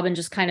job and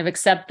just kind of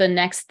accept the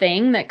next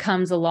thing that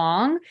comes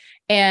along.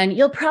 And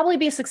you'll probably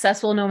be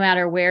successful no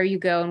matter where you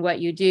go and what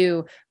you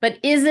do. But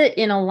is it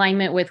in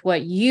alignment with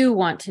what you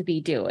want to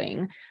be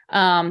doing?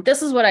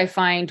 This is what I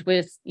find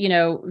with,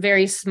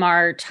 very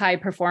smart, high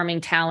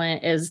performing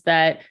talent is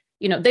that,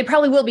 they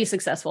probably will be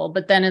successful,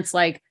 but then it's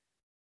like,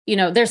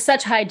 there's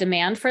such high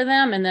demand for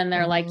them. And then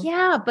they're like,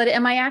 yeah, but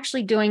am I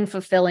actually doing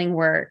fulfilling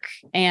work?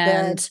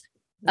 And,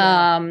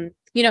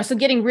 so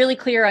getting really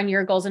clear on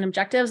your goals and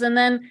objectives, and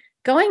then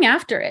going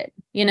after it,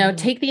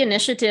 take the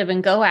initiative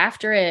and go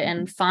after it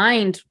and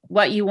find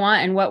what you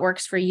want and what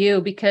works for you,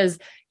 because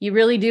you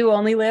really do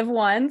only live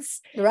once.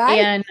 Right.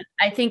 And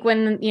I think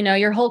when,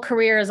 your whole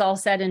career is all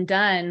said and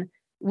done,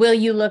 will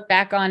you look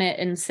back on it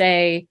and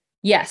say,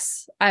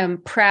 yes, I'm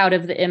proud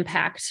of the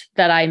impact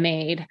that I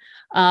made?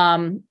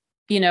 A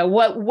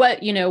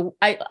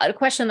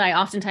question that I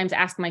oftentimes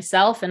ask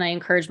myself, and I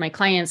encourage my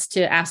clients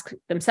to ask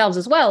themselves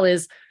as well,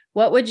 is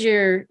what would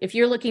you're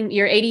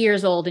 80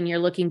 years old and you're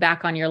looking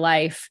back on your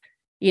life,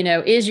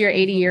 is your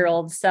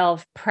 80-year-old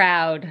self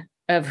proud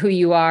of who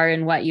you are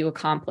and what you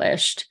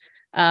accomplished?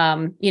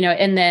 And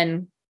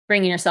then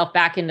bringing yourself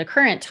back into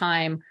current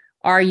time,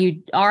 are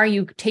you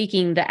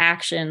taking the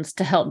actions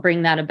to help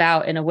bring that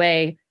about in a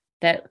way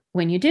that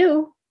when you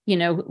do,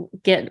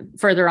 get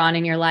further on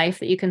in your life,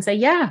 that you can say,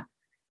 yeah,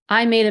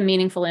 I made a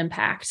meaningful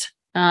impact.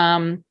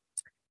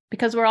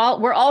 Because we're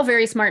all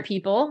very smart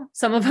people.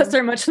 Some of us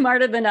are much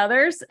smarter than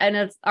others.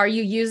 And are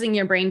you using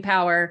your brain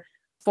power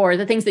for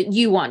the things that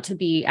you want to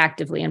be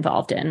actively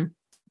involved in?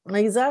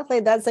 Exactly.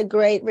 That's a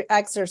great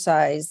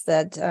exercise.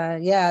 That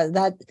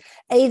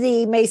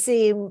 80 may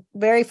seem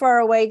very far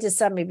away to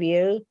some of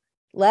you,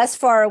 less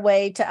far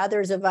away to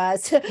others of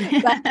us,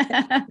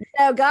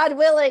 but God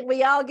willing,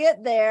 we all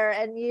get there.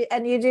 And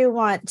you do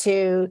want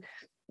to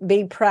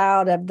be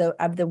proud of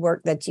the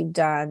work that you've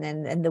done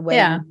and the way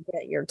you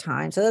get your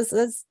time. So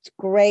that's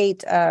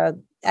great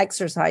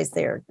exercise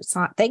there.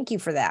 So thank you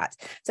for that.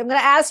 So I'm going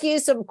to ask you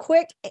some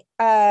quick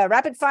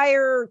rapid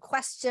fire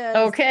questions.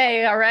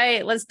 Okay. All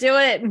right. Let's do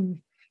it.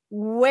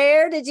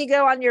 Where did you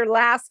go on your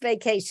last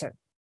vacation?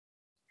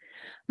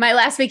 My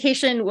last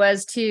vacation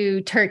was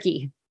to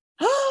Turkey.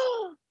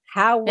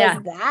 How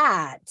was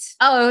that?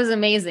 Oh, it was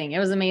amazing. It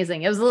was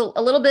amazing. It was a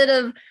little bit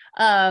of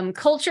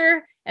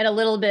culture and a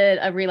little bit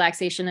of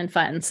relaxation and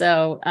fun.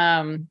 So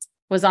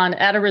was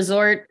at a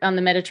resort on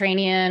the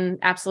Mediterranean,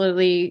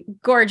 absolutely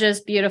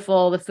gorgeous,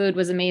 beautiful. The food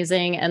was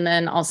amazing. And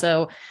then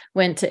also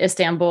went to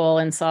Istanbul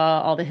and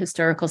saw all the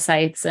historical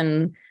sites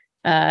and,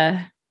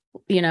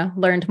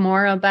 learned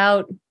more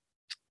about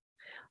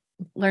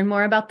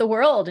the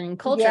world and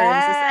culture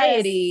and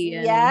society.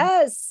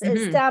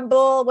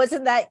 Istanbul.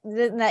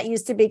 Didn't that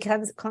used to be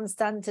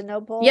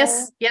Constantinople?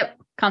 Yes. Yep.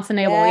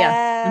 Constantinople.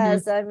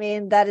 Yes. I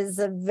mean, that is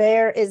it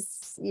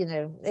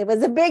was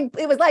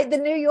like the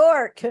New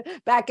York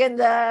back in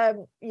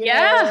the,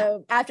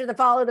 after the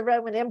fall of the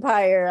Roman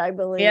Empire, I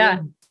believe.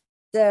 Yeah.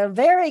 So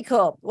very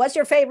cool. What's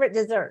your favorite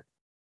dessert?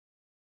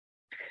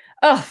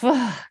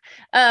 Oh,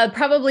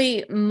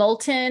 probably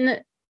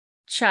molten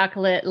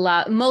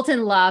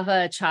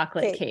lava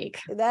chocolate cake.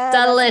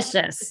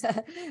 Delicious.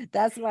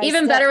 That's my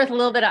even better with a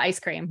little bit of ice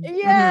cream.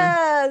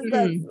 Yes,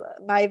 that's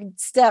my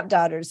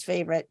stepdaughter's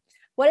favorite.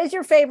 What is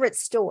your favorite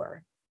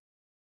store?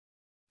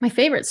 My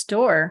favorite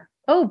store?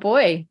 Oh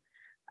boy.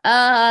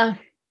 I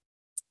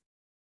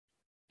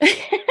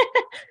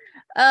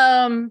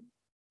don't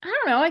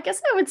know. I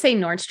guess I would say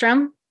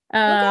Nordstrom. Okay.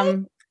 I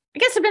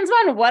guess it depends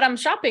on what I'm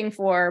shopping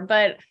for,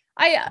 but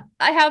I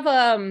have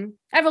a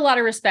lot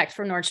of respect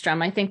for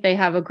Nordstrom. I think they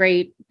have a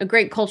great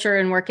culture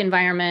and work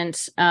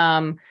environment.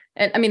 And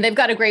I mean, they've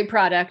got a great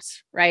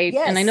product, right?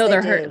 Yes, and I know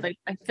they're hurt.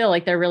 I feel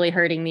like they're really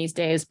hurting these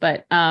days,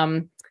 but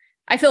I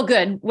feel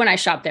good when I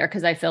shop there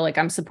because I feel like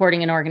I'm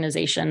supporting an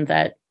organization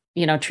that,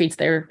 treats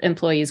their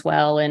employees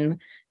well and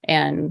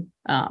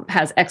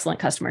has excellent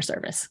customer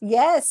service.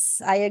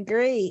 Yes, I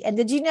agree. And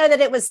did you know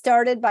that it was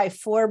started by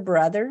 4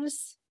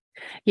 brothers?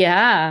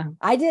 Yeah.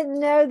 I didn't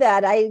know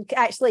that. I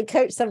actually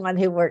coached someone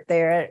who worked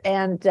there,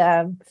 and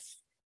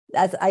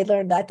I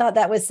learned, I thought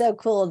that was so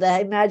cool to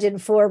imagine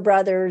four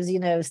brothers,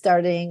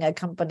 starting a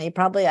company.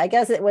 Probably, I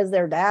guess it was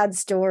their dad's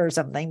store or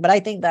something, but I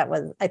think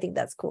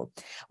that's cool.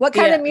 What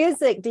kind of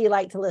music do you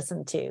like to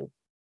listen to?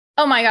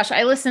 Oh my gosh,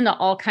 I listen to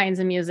all kinds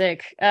of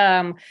music.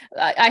 I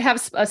have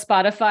a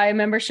Spotify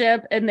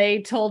membership, and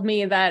they told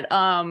me that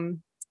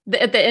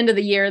at the end of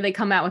the year, they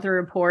come out with a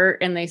report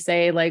and they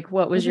say, like,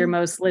 what was your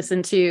most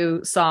listened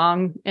to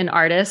song and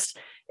artist?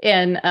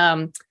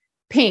 And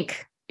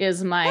Pink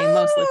is my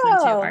most listened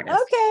to artist.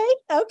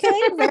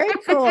 Okay, very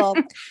cool.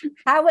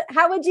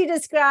 How would you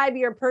describe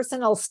your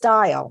personal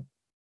style?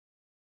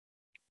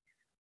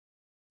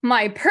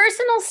 My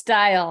personal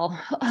style,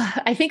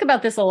 I think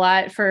about this a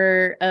lot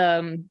for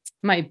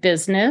my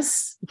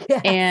business.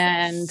 Yes.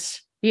 And,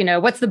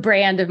 what's the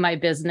brand of my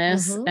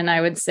business? And I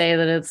would say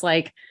that it's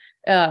like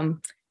an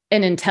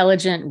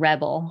intelligent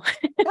rebel.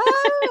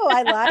 Oh,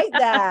 I like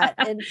that.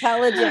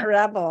 Intelligent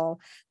rebel.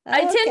 Okay.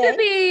 I tend to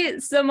be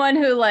someone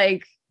who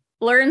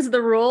learns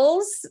the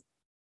rules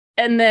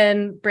and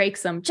then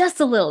breaks them just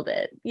a little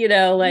bit, figure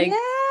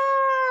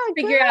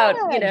out,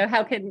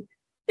 how can...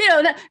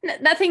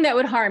 nothing that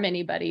would harm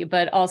anybody,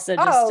 but also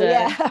just,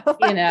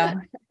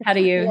 how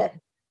do you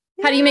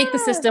make the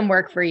system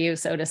work for you,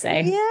 so to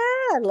say? Yeah,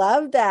 I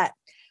love that.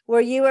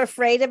 Were you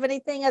afraid of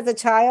anything as a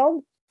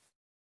child?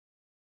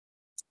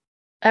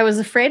 I was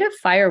afraid of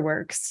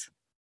fireworks.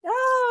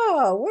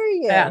 Oh, were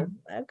you? Yeah.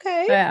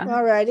 Okay. Yeah.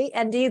 All righty.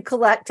 And do you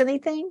collect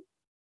anything?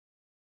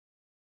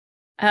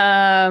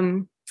 I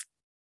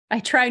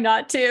try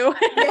not to.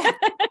 Yeah.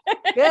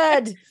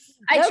 Good.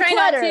 I try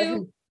not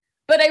to.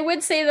 But I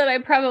would say that I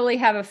probably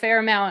have a fair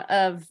amount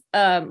of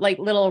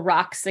little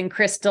rocks and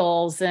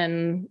crystals,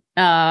 and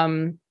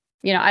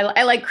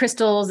I like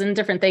crystals and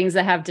different things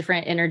that have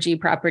different energy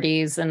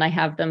properties, and I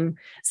have them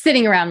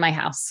sitting around my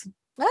house.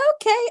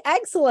 Okay,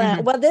 excellent.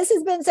 Mm-hmm. Well, this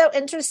has been so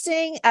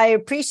interesting. I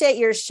appreciate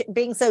your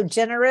being so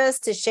generous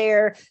to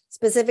share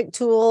specific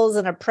tools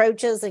and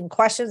approaches and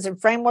questions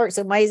and frameworks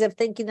and ways of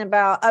thinking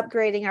about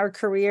upgrading our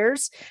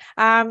careers.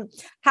 How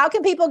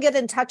can people get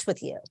in touch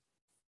with you?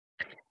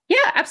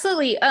 Yeah,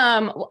 absolutely.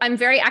 I'm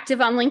very active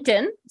on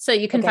LinkedIn. So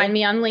you can find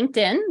me on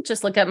LinkedIn.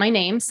 Just look up my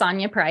name,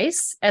 Sonja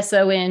Price,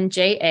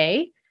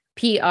 SonjaPrice.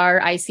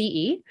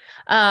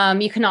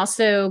 You can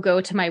also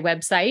go to my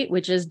website,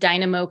 which is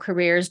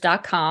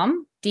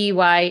dynamocareers.com,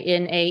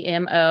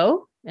 DYNAMO,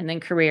 and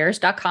then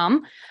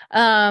careers.com.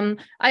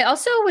 I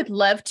also would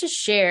love to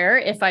share,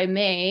 if I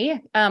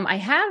may, I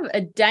have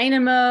a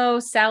Dynamo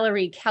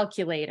salary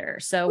calculator.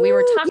 So we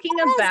were talking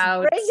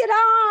about... Bring it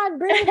on.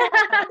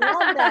 I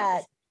love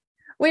that.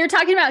 We were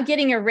talking about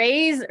getting a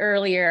raise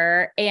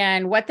earlier,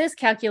 and what this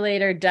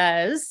calculator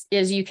does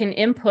is you can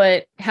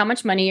input how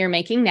much money you're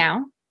making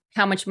now,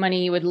 how much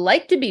money you would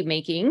like to be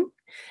making,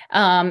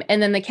 and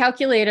then the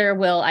calculator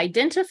will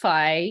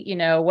identify,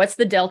 what's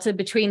the delta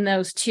between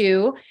those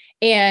two.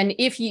 And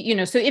if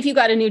if you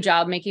got a new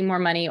job making more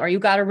money, or you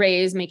got a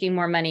raise making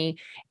more money,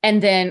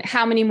 and then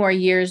how many more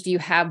years do you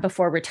have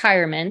before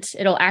retirement,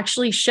 it'll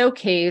actually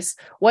showcase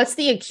what's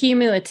the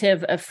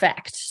accumulative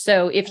effect.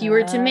 So if you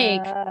were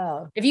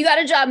to if you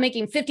got a job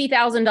making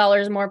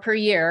 $50,000 more per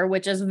year,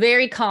 which is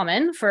very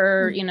common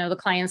for, the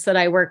clients that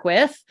I work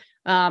with,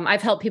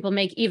 I've helped people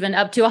make even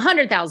up to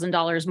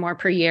 $100,000 more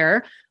per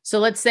year. So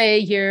let's say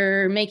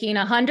you're making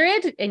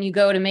 100 and you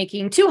go to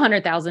making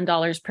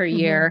 $200,000 per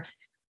year.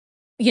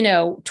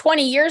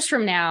 20 years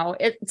from now,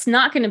 it's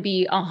not going to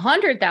be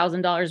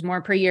 $100,000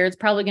 more per year. It's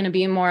probably going to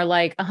be more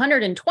like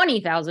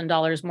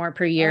 $120,000 more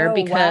per year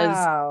because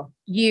of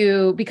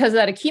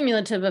that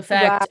accumulative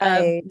effect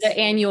of the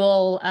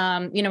annual,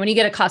 when you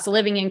get a cost of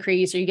living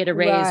increase or you get a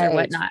raise or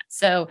whatnot.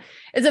 So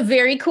it's a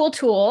very cool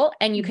tool,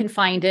 and you can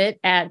find it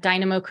at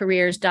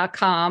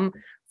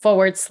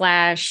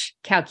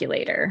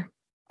dynamocareers.com/calculator.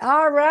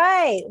 All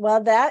right.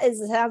 Well,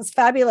 sounds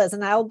fabulous.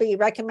 And I'll be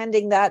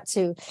recommending that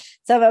to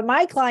some of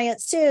my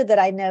clients too, that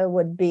I know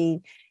would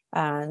be,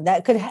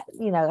 that could,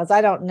 because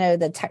I don't know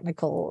the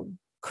technical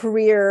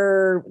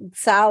career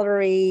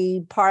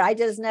salary part. I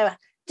just know,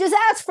 just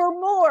ask for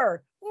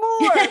more.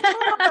 Yeah,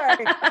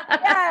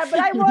 but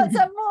I want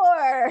some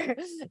more.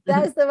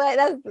 That's the way,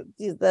 that's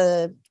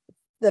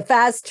the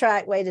fast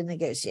track way to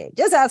negotiate.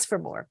 Just ask for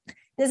more.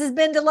 This has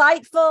been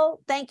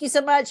delightful. Thank you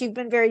so much. You've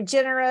been very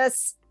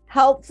generous,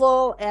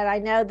 helpful, and I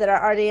know that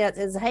our audience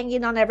is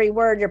hanging on every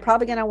word. You're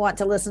probably going to want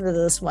to listen to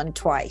this one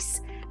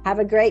twice. Have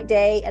a great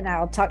day, and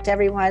I'll talk to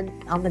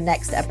everyone on the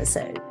next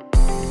episode.